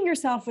surrounding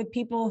yourself with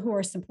people who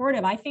are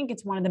supportive, I think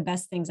it's one of the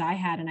best things I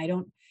had. And I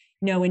don't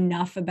know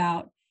enough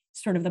about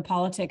sort of the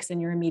politics in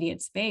your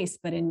immediate space,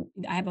 but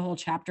I have a whole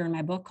chapter in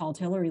my book called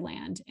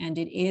Hillaryland, and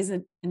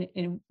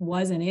it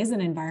was and is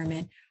an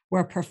environment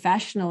where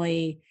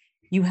professionally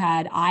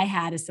I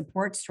had a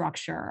support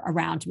structure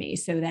around me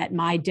so that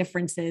my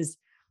differences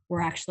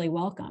were actually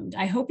welcomed.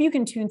 I hope you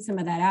can tune some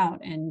of that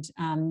out and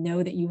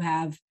know that you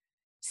have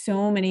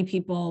so many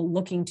people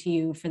looking to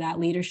you for that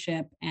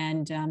leadership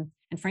and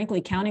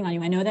frankly counting on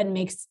you. I know that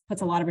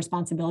puts a lot of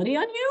responsibility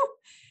on you,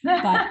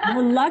 but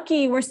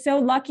we're so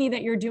lucky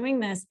that you're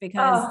doing this,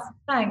 because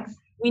thanks.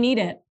 We need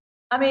it.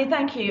 I mean,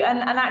 thank you. And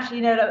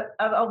actually,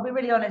 I'll be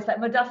really honest, like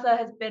Mudassar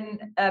has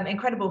been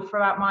incredible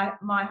throughout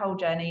my whole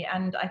journey.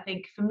 And I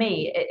think for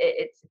me,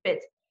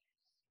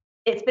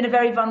 it's been a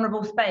very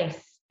vulnerable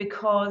space,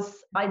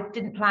 because I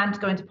didn't plan to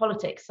go into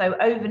politics. So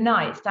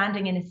overnight,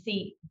 standing in a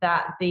seat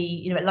that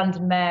at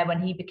London Mayor, when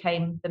he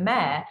became the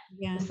mayor,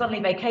 was suddenly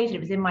vacated.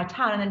 It was in my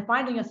town. And then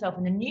finding yourself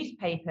in the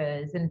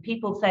newspapers and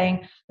people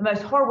saying the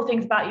most horrible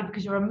things about you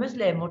because you're a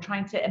Muslim, or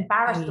trying to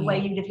embarrass the way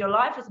you live your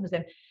life as a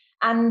Muslim.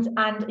 And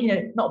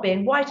not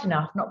being white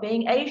enough, not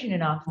being Asian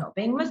enough, not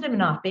being Muslim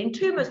enough, being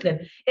too Muslim.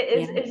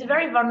 It's a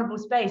very vulnerable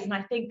space. And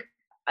I think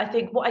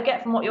what I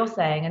get from what you're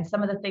saying, and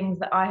some of the things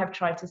that I have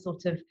tried to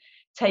sort of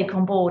take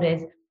on board,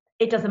 is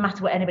it doesn't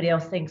matter what anybody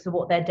else thinks or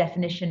what their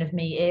definition of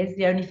me is.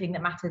 The only thing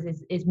that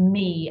matters is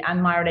me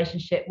and my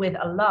relationship with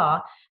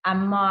Allah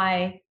and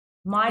my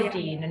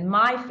deen and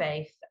my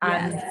faith.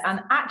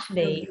 And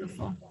actually,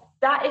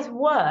 that is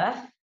worth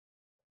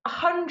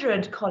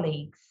 100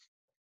 colleagues.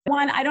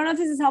 One, I don't know if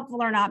this is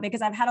helpful or not,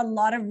 because I've had a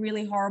lot of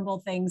really horrible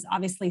things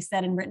obviously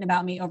said and written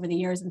about me over the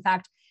years. In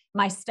fact,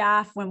 my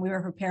staff, when we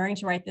were preparing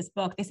to write this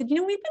book, they said,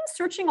 we've been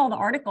searching all the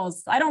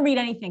articles. I don't read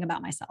anything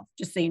about myself,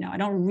 just so you know. I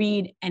don't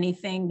read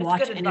anything,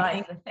 watch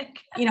anything.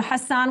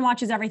 Hassan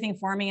watches everything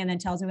for me and then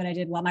tells me what I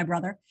did well, my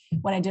brother,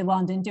 what I did well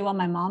and didn't do well,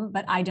 my mom,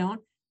 but I don't.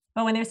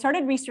 But when they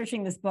started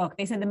researching this book,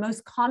 they said the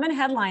most common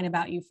headline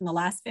about you from the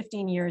last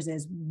 15 years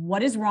is,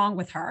 what is wrong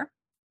with her?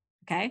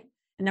 Okay.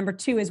 And number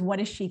 2 is, what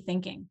is she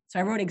thinking? So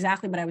I wrote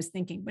exactly what I was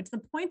thinking. But to the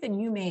point that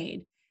you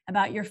made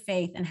about your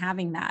faith and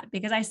having that,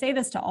 because I say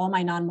this to all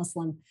my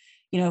non-Muslim,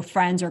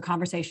 friends or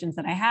conversations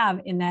that I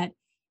have, in that,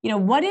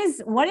 what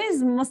is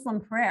Muslim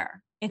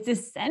prayer? It's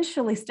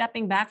essentially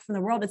stepping back from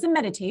the world. It's a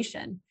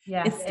meditation.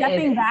 Yeah, it's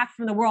stepping back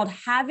from the world,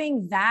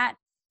 having that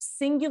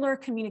singular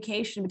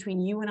communication between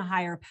you and a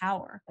higher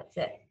power. That's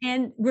it.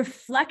 And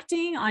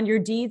reflecting on your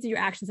deeds, your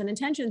actions and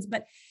intentions.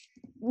 But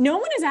no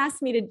one has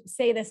asked me to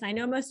say this, and I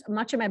know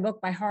much of my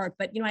book by heart,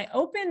 but I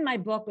opened my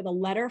book with a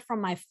letter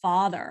from my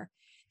father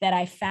that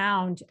I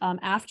found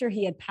after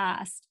he had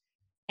passed.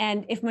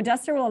 And if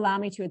Mudassar will allow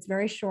me to, it's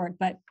very short,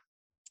 but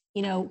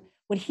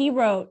what he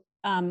wrote,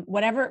 I'm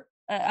going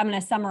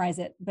to summarize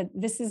it, but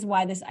this is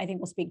why this I think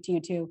will speak to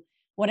you too.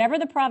 Whatever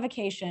the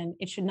provocation,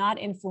 it should not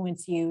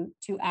influence you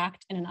to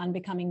act in an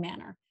unbecoming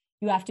manner.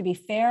 You have to be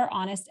fair,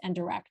 honest, and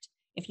direct.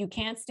 If you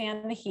can't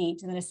stand the heat,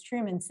 then as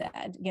Truman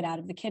said, get out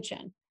of the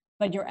kitchen.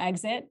 But your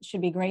exit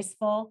should be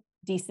graceful,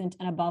 decent,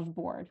 and above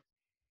board.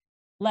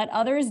 Let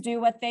others do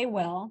what they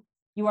will.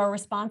 You are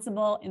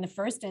responsible in the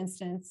first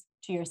instance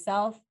to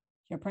yourself,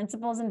 your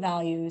principles and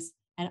values,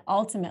 and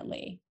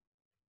ultimately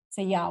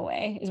to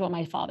Yahweh, is what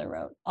my father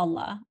wrote,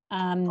 Allah.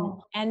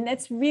 And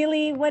that's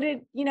really what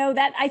it,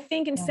 that I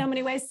think in so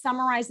many ways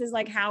summarizes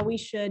like how we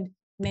should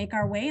make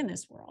our way in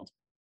this world.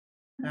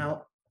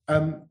 Now,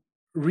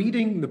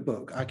 reading the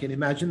book, I can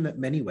imagine that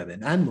many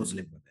women and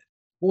Muslim women,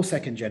 or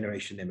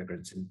second-generation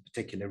immigrants in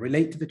particular,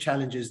 relate to the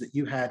challenges that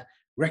you had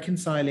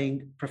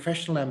reconciling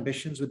professional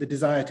ambitions with the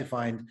desire to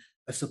find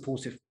a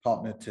supportive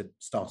partner to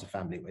start a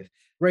family with.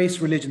 Race,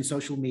 religion,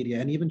 social media,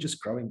 and even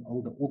just growing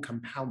older all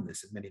compound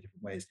this in many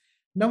different ways.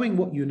 Knowing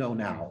what you know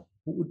now,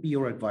 what would be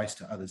your advice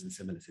to others in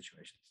similar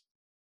situations?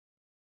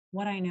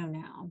 What I know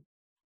now.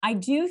 I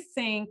do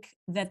think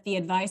that the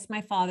advice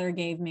my father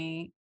gave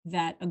me,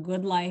 that a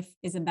good life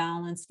is a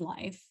balanced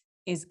life,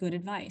 is good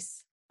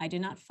advice. I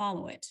did not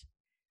follow it.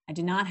 I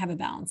did not have a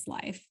balanced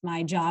life.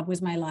 My job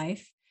was my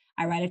life.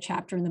 I write a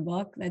chapter in the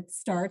book that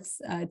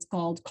starts, it's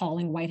called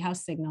Calling White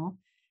House Signal,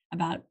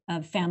 about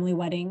a family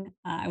wedding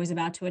I was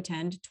about to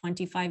attend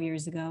 25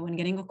 years ago and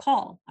getting a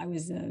call. I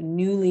was a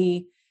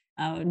new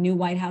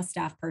White House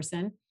staff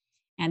person.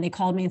 And they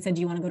called me and said,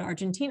 do you want to go to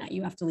Argentina?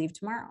 You have to leave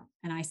tomorrow.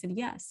 And I said,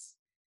 yes.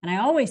 And I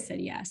always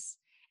said yes.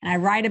 And I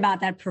write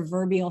about that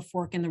proverbial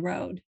fork in the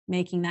road,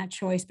 making that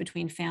choice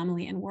between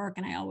family and work.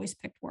 And I always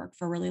picked work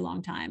for a really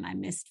long time. I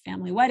missed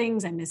family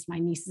weddings. I missed my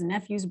nieces and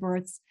nephews'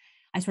 births.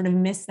 I sort of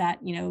missed that,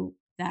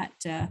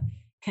 that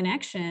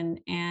connection.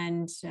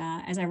 And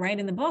as I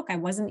write in the book, I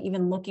wasn't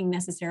even looking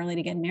necessarily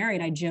to get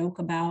married. I joke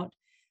about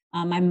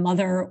my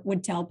mother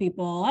would tell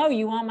people, oh,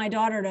 you want my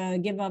daughter to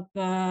give up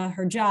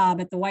her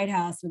job at the White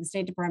House or the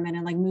State Department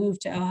and like move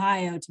to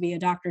Ohio to be a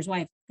doctor's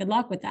wife. Good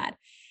luck with that.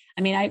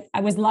 I mean,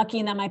 I was lucky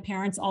in that my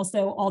parents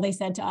also, all they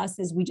said to us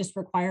is we just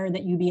require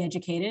that you be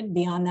educated.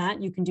 Beyond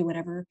that, you can do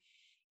whatever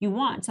you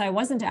want. So I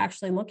wasn't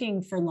actually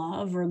looking for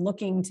love or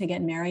looking to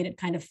get married. It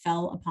kind of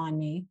fell upon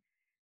me.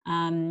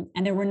 And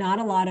there were not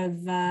a lot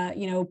of,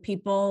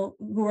 people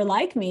who were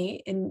like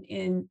me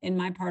in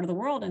my part of the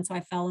world. And so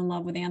I fell in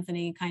love with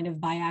Anthony kind of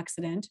by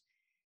accident.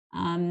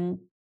 And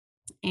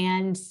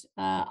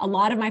a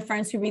lot of my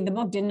friends who read the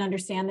book didn't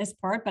understand this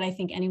part, but I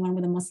think anyone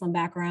with a Muslim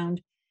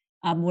background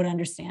would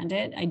understand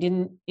it.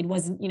 Anthony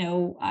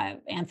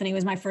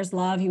was my first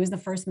love. He was the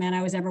first man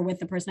I was ever with,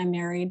 the person I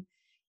married.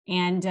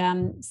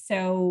 And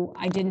so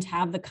I didn't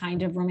have the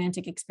kind of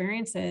romantic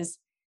experiences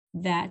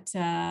that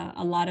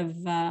a lot of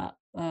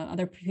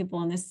other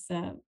people in this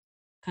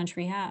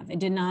country have. It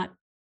did not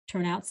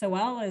turn out so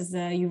well as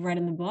you've read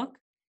in the book.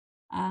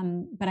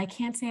 But I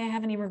can't say I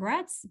have any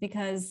regrets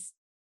because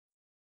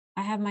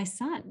I have my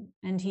son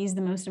and he's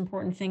the most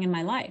important thing in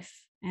my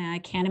life. And I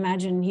can't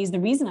imagine he's the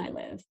reason I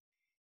live.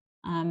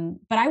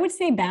 But I would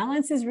say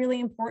balance is really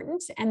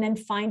important. And then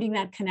finding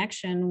that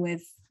connection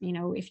with,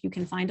 if you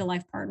can find a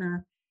life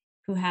partner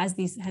who has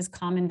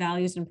common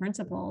values and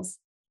principles,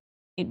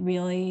 it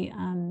really,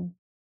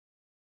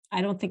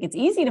 I don't think it's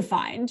easy to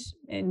find.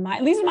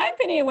 At least in my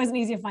opinion, it wasn't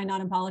easy to find,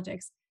 not in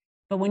politics.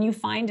 But when you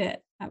find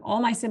it,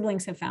 all my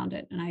siblings have found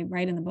it. And I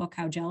write in the book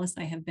how jealous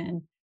I have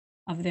been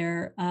of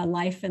their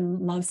life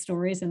and love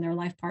stories and their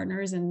life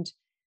partners and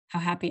how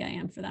happy I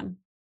am for them.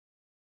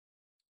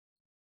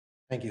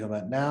 Thank you,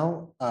 Huma.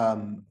 Now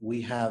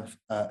we have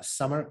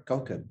Summer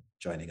Golkan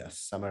joining us.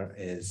 Summer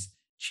is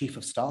Chief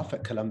of Staff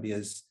at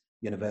Columbia's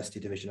University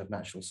Division of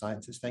Natural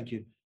Sciences. Thank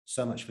you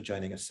so much for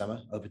joining us,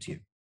 Summer. Over to you.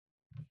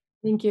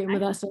 Thank you,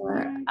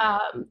 Mudassar.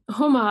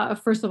 Huma,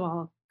 first of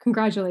all,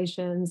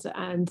 congratulations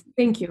and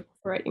thank you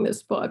for writing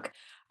this book.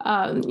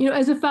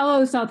 As a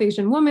fellow South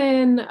Asian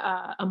woman,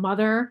 a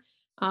mother,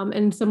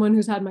 and someone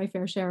who's had my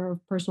fair share of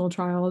personal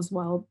trials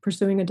while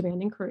pursuing a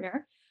demanding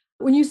career,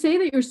 when you say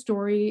that your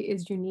story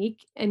is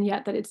unique and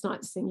yet that it's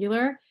not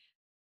singular,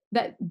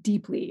 that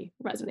deeply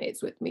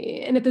resonates with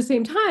me. And at the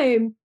same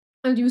time,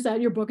 as you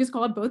said, your book is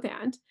called Both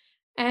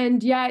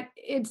and yet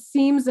it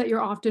seems that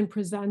you're often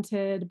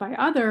presented by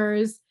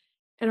others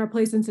and are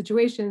placed in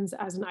situations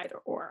as an either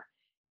or.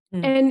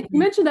 Mm-hmm. And you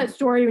mentioned that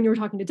story when you were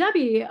talking to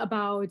Debbie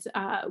about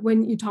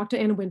when you talked to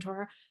Anna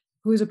Wintour,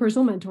 who is a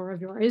personal mentor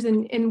of yours,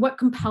 and what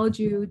compelled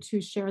you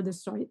to share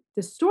this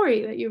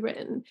story that you've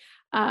written,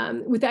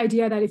 with the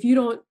idea that if you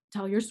don't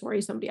tell your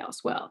story, somebody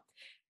else will.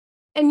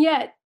 And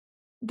yet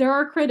there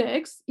are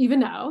critics, even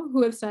now,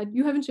 who have said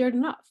you haven't shared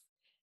enough.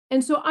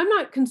 And so I'm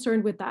not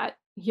concerned with that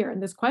here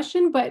in this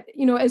question, but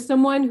as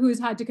someone who's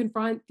had to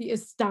confront the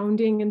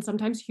astounding and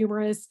sometimes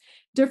humorous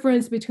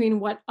difference between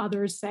what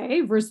others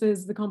say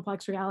versus the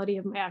complex reality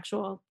of my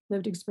actual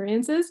lived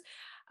experiences,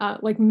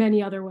 like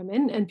many other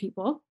women and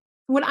people,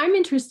 what I'm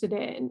interested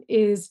in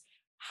is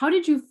how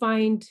did you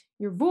find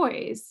your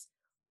voice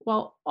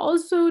while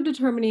also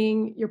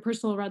determining your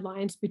personal red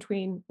lines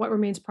between what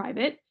remains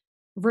private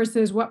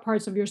versus what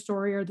parts of your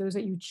story are those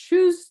that you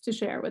choose to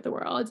share with the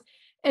world?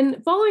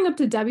 And following up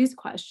to Debbie's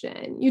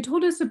question, you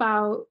told us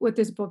about what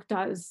this book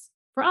does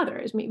for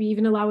others, maybe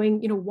even allowing,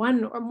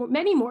 one or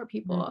many more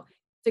people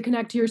to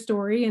connect to your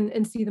story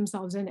and see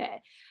themselves in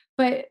it.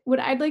 But what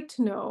I'd like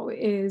to know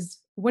is,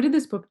 what did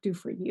this book do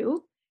for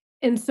you?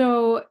 And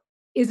so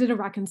is it a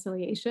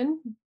reconciliation?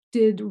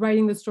 Did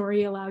writing the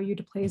story allow you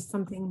to place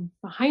something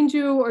behind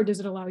you, or does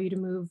it allow you to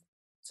move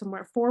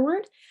somewhere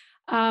forward?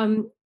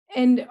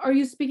 And are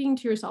you speaking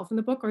to yourself in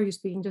the book, or are you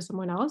speaking to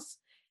someone else?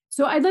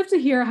 So I'd love to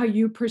hear how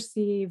you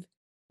perceive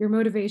your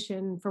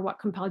motivation for what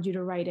compelled you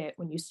to write it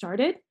when you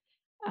started,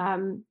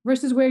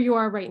 versus where you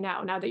are right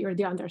now that you're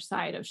the other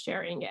side of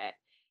sharing it.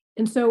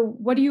 And so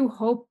what do you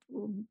hope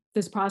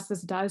this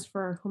process does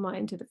for Huma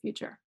into the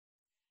future?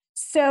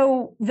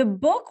 So the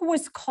book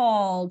was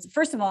called,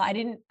 first of all,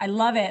 I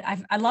love it.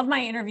 I love my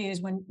interviews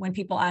when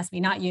people ask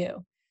me, not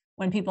you,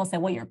 when people say,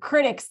 well, your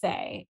critics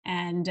say,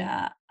 and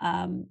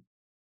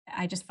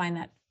I just find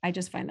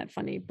that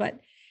funny. But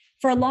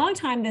for a long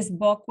time, this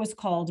book was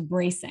called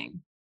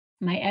Bracing.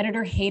 My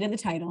editor hated the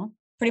title.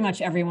 Pretty much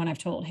everyone I've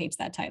told hates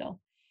that title.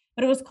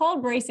 But it was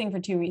called Bracing for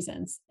two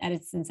reasons at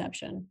its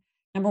inception.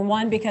 Number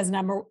one, because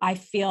I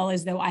feel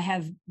as though I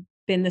have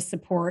been the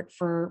support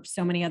for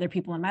so many other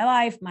people in my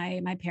life,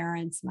 my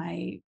parents,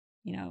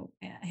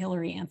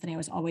 Hillary, Anthony, I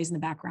was always in the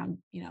background,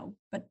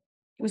 but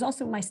it was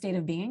also my state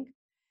of being.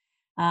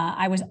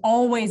 I was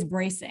always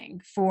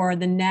bracing for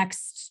the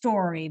next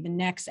story, the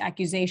next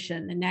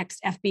accusation, the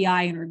next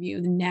FBI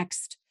interview, the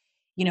next,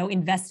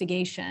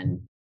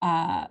 investigation,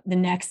 the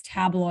next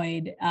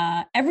tabloid,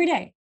 every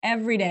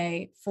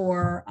day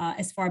for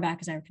as far back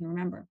as I can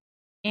remember.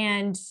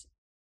 And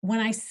when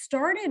I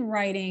started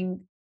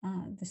writing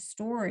the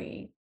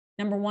story,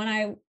 number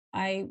one,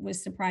 I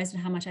was surprised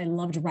at how much I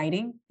loved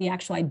writing.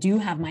 I do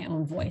have my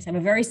own voice. I have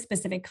a very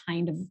specific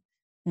kind of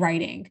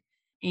writing.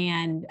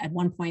 And at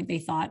one point they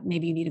thought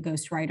maybe you need a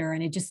ghostwriter,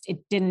 and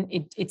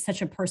it's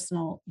such a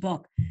personal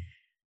book.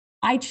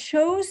 I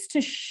chose to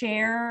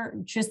share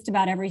just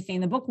about everything.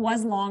 The book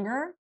was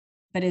longer,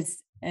 but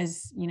as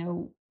since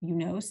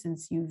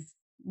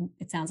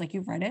it sounds like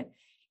you've read it,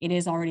 it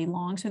is already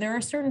long. So there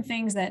are certain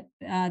things that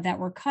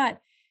were cut,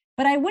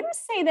 but I wouldn't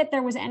say that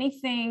there was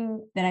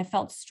anything that I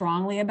felt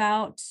strongly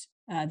about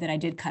that I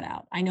did cut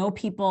out. I know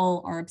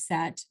people are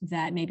upset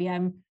that maybe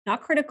I'm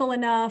not critical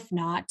enough,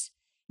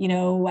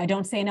 I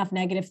don't say enough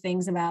negative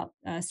things about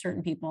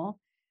certain people,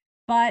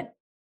 or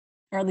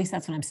at least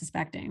that's what I'm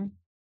suspecting.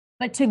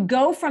 But to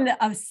go from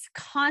a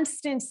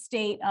constant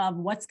state of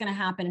what's going to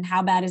happen and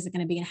how bad is it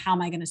going to be and how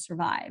am I going to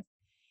survive?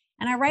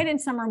 And I write in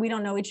somewhere, we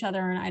don't know each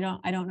other and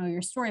I don't know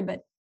your story,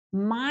 but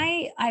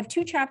I have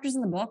 2 chapters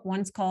in the book.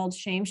 One's called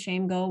Shame,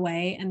 Shame, Go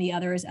Away. And the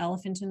other is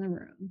Elephant in the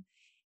Room,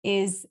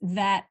 is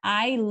that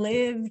I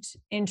lived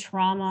in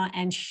trauma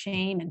and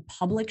shame and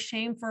public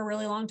shame for a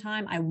really long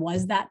time. I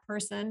was that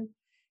person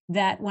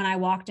that when I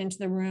walked into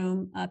the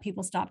room,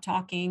 people stopped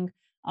talking,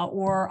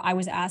 or I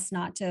was asked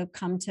not to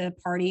come to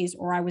parties,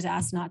 or I was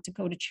asked not to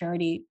go to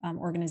charity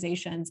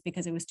organizations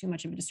because it was too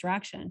much of a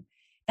distraction.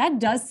 That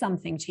does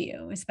something to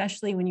you,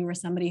 especially when you were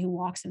somebody who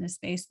walks in a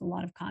space with a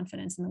lot of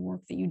confidence in the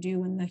work that you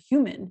do and the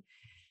human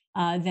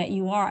that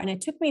you are. And it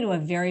took me to a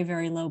very,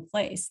 very low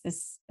place.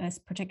 This,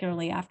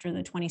 particularly after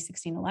the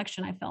 2016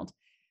 election, I felt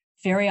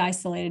very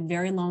isolated,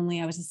 very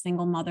lonely. I was a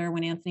single mother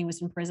when Anthony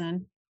was in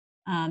prison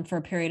for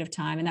a period of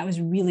time. And that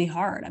was really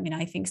hard. I mean,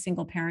 I think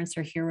single parents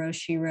are heroes,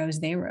 sheroes,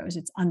 theros.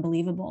 It's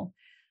unbelievable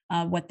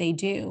what they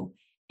do.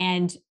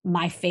 And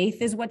my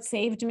faith is what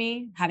saved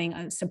me. Having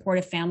a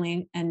supportive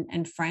family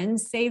and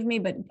friends saved me,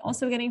 but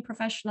also getting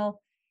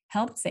professional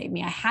help saved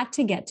me. I had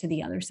to get to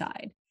the other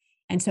side.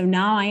 And so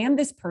now I am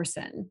this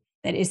person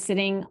that is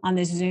sitting on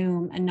this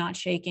Zoom and not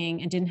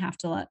shaking and didn't have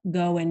to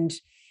go and,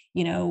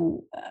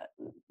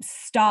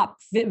 stop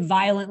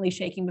violently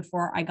shaking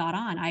before I got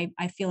on.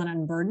 I feel an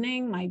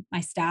unburdening.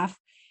 My staff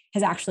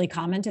has actually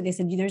commented. They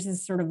said, there's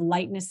this sort of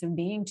lightness of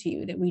being to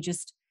you that we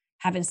just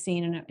haven't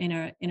seen in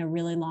a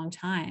really long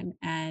time.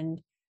 And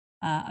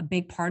a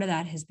big part of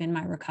that has been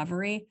my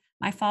recovery.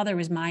 My father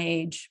was my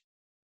age.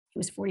 He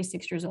was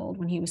 46 years old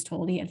when he was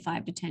told he had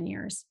 5 to 10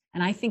 years.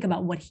 And I think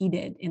about what he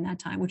did in that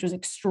time, which was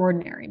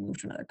extraordinary. Move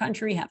to another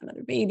country, have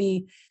another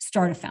baby,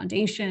 start a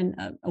foundation,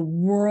 a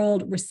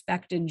world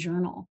respected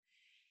journal.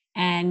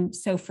 And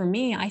so for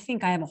me, I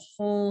think I have a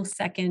whole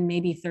second,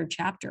 maybe third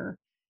chapter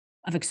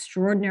of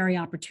extraordinary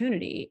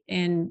opportunity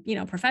in,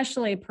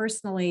 professionally,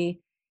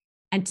 personally.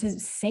 And to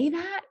say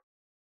that,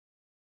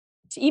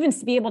 to even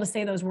be able to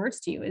say those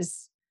words to you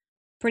is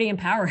pretty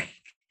empowering.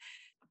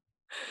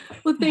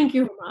 Well, thank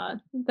you, Huma.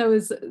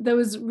 That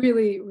was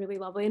really, really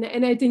lovely.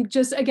 And I think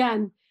just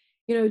again,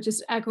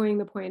 just echoing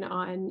the point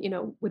on,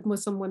 with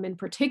Muslim women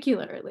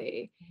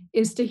particularly,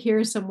 is to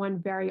hear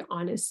someone very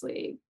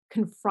honestly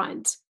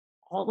confront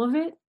all of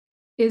it.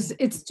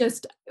 It's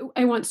just,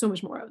 I want so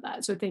much more of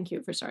that. So thank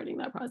you for starting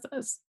that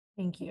process.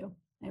 Thank you.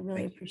 I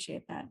really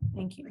appreciate that.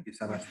 Thank you. Thank you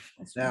so much.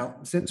 Now,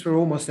 since we're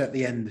almost at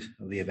the end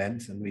of the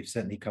event, and we've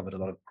certainly covered a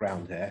lot of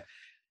ground here,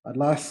 I'd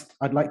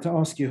like to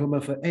ask you,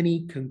 Huma, for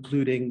any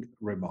concluding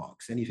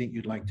remarks, anything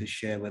you'd like to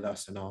share with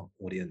us and our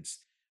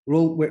audience. We're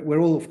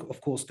all of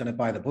course, going to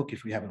buy the book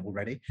if we haven't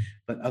already.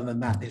 But other than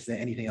that, is there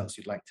anything else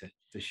you'd like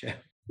to share?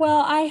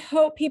 Well, I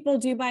hope people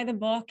do buy the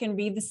book and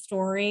read the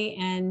story.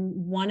 And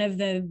one of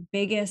the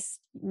biggest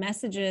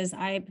messages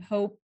I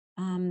hope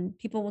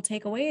people will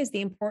take away is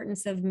the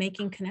importance of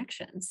making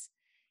connections.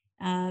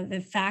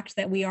 The fact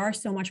that we are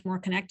so much more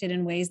connected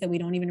in ways that we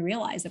don't even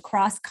realize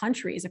across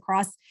countries,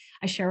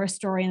 I share a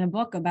story in the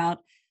book about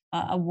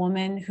a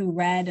woman who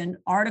read an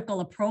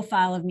article, a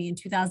profile of me in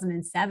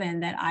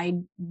 2007 that I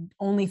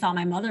only thought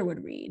my mother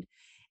would read.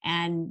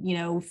 And,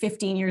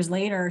 15 years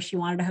later, she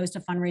wanted to host a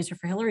fundraiser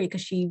for Hillary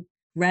because she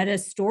read a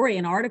story,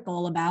 an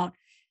article about,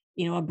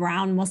 a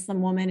brown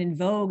Muslim woman in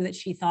Vogue that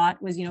she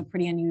thought was,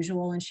 pretty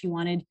unusual. And she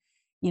wanted,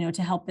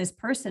 to help this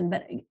person.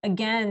 But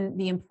again,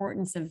 the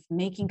importance of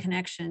making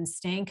connections,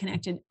 staying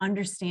connected,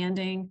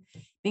 understanding,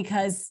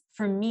 because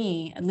for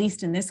me, at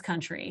least in this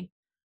country,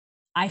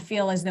 I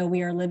feel as though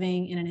we are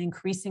living in an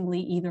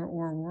increasingly either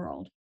or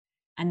world.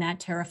 And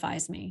that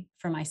terrifies me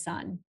for my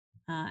son.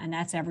 And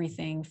that's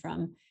everything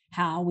from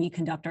how we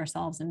conduct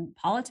ourselves in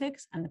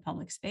politics and the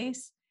public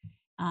space,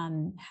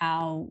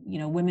 how,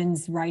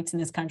 women's rights in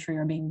this country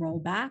are being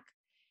rolled back,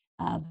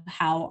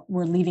 how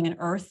we're leaving an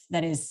earth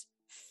that is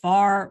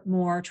far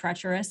more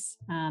treacherous,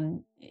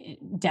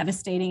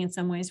 devastating in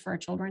some ways for our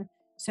children.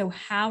 So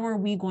how are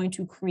we going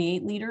to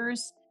create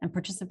leaders and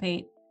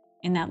participate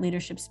in that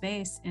leadership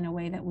space in a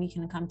way that we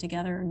can come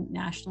together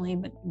nationally,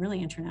 but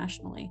really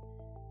internationally,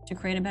 to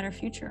create a better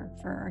future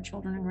for our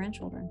children and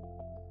grandchildren?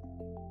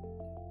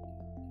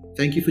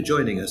 Thank you for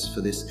joining us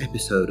for this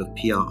episode of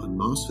PR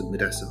Unmasked with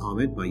Mudassar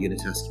Ahmed by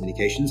Unitas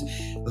Communications.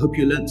 I hope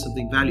you learned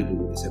something valuable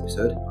with this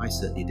episode. I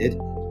certainly did.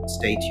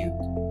 Stay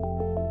tuned.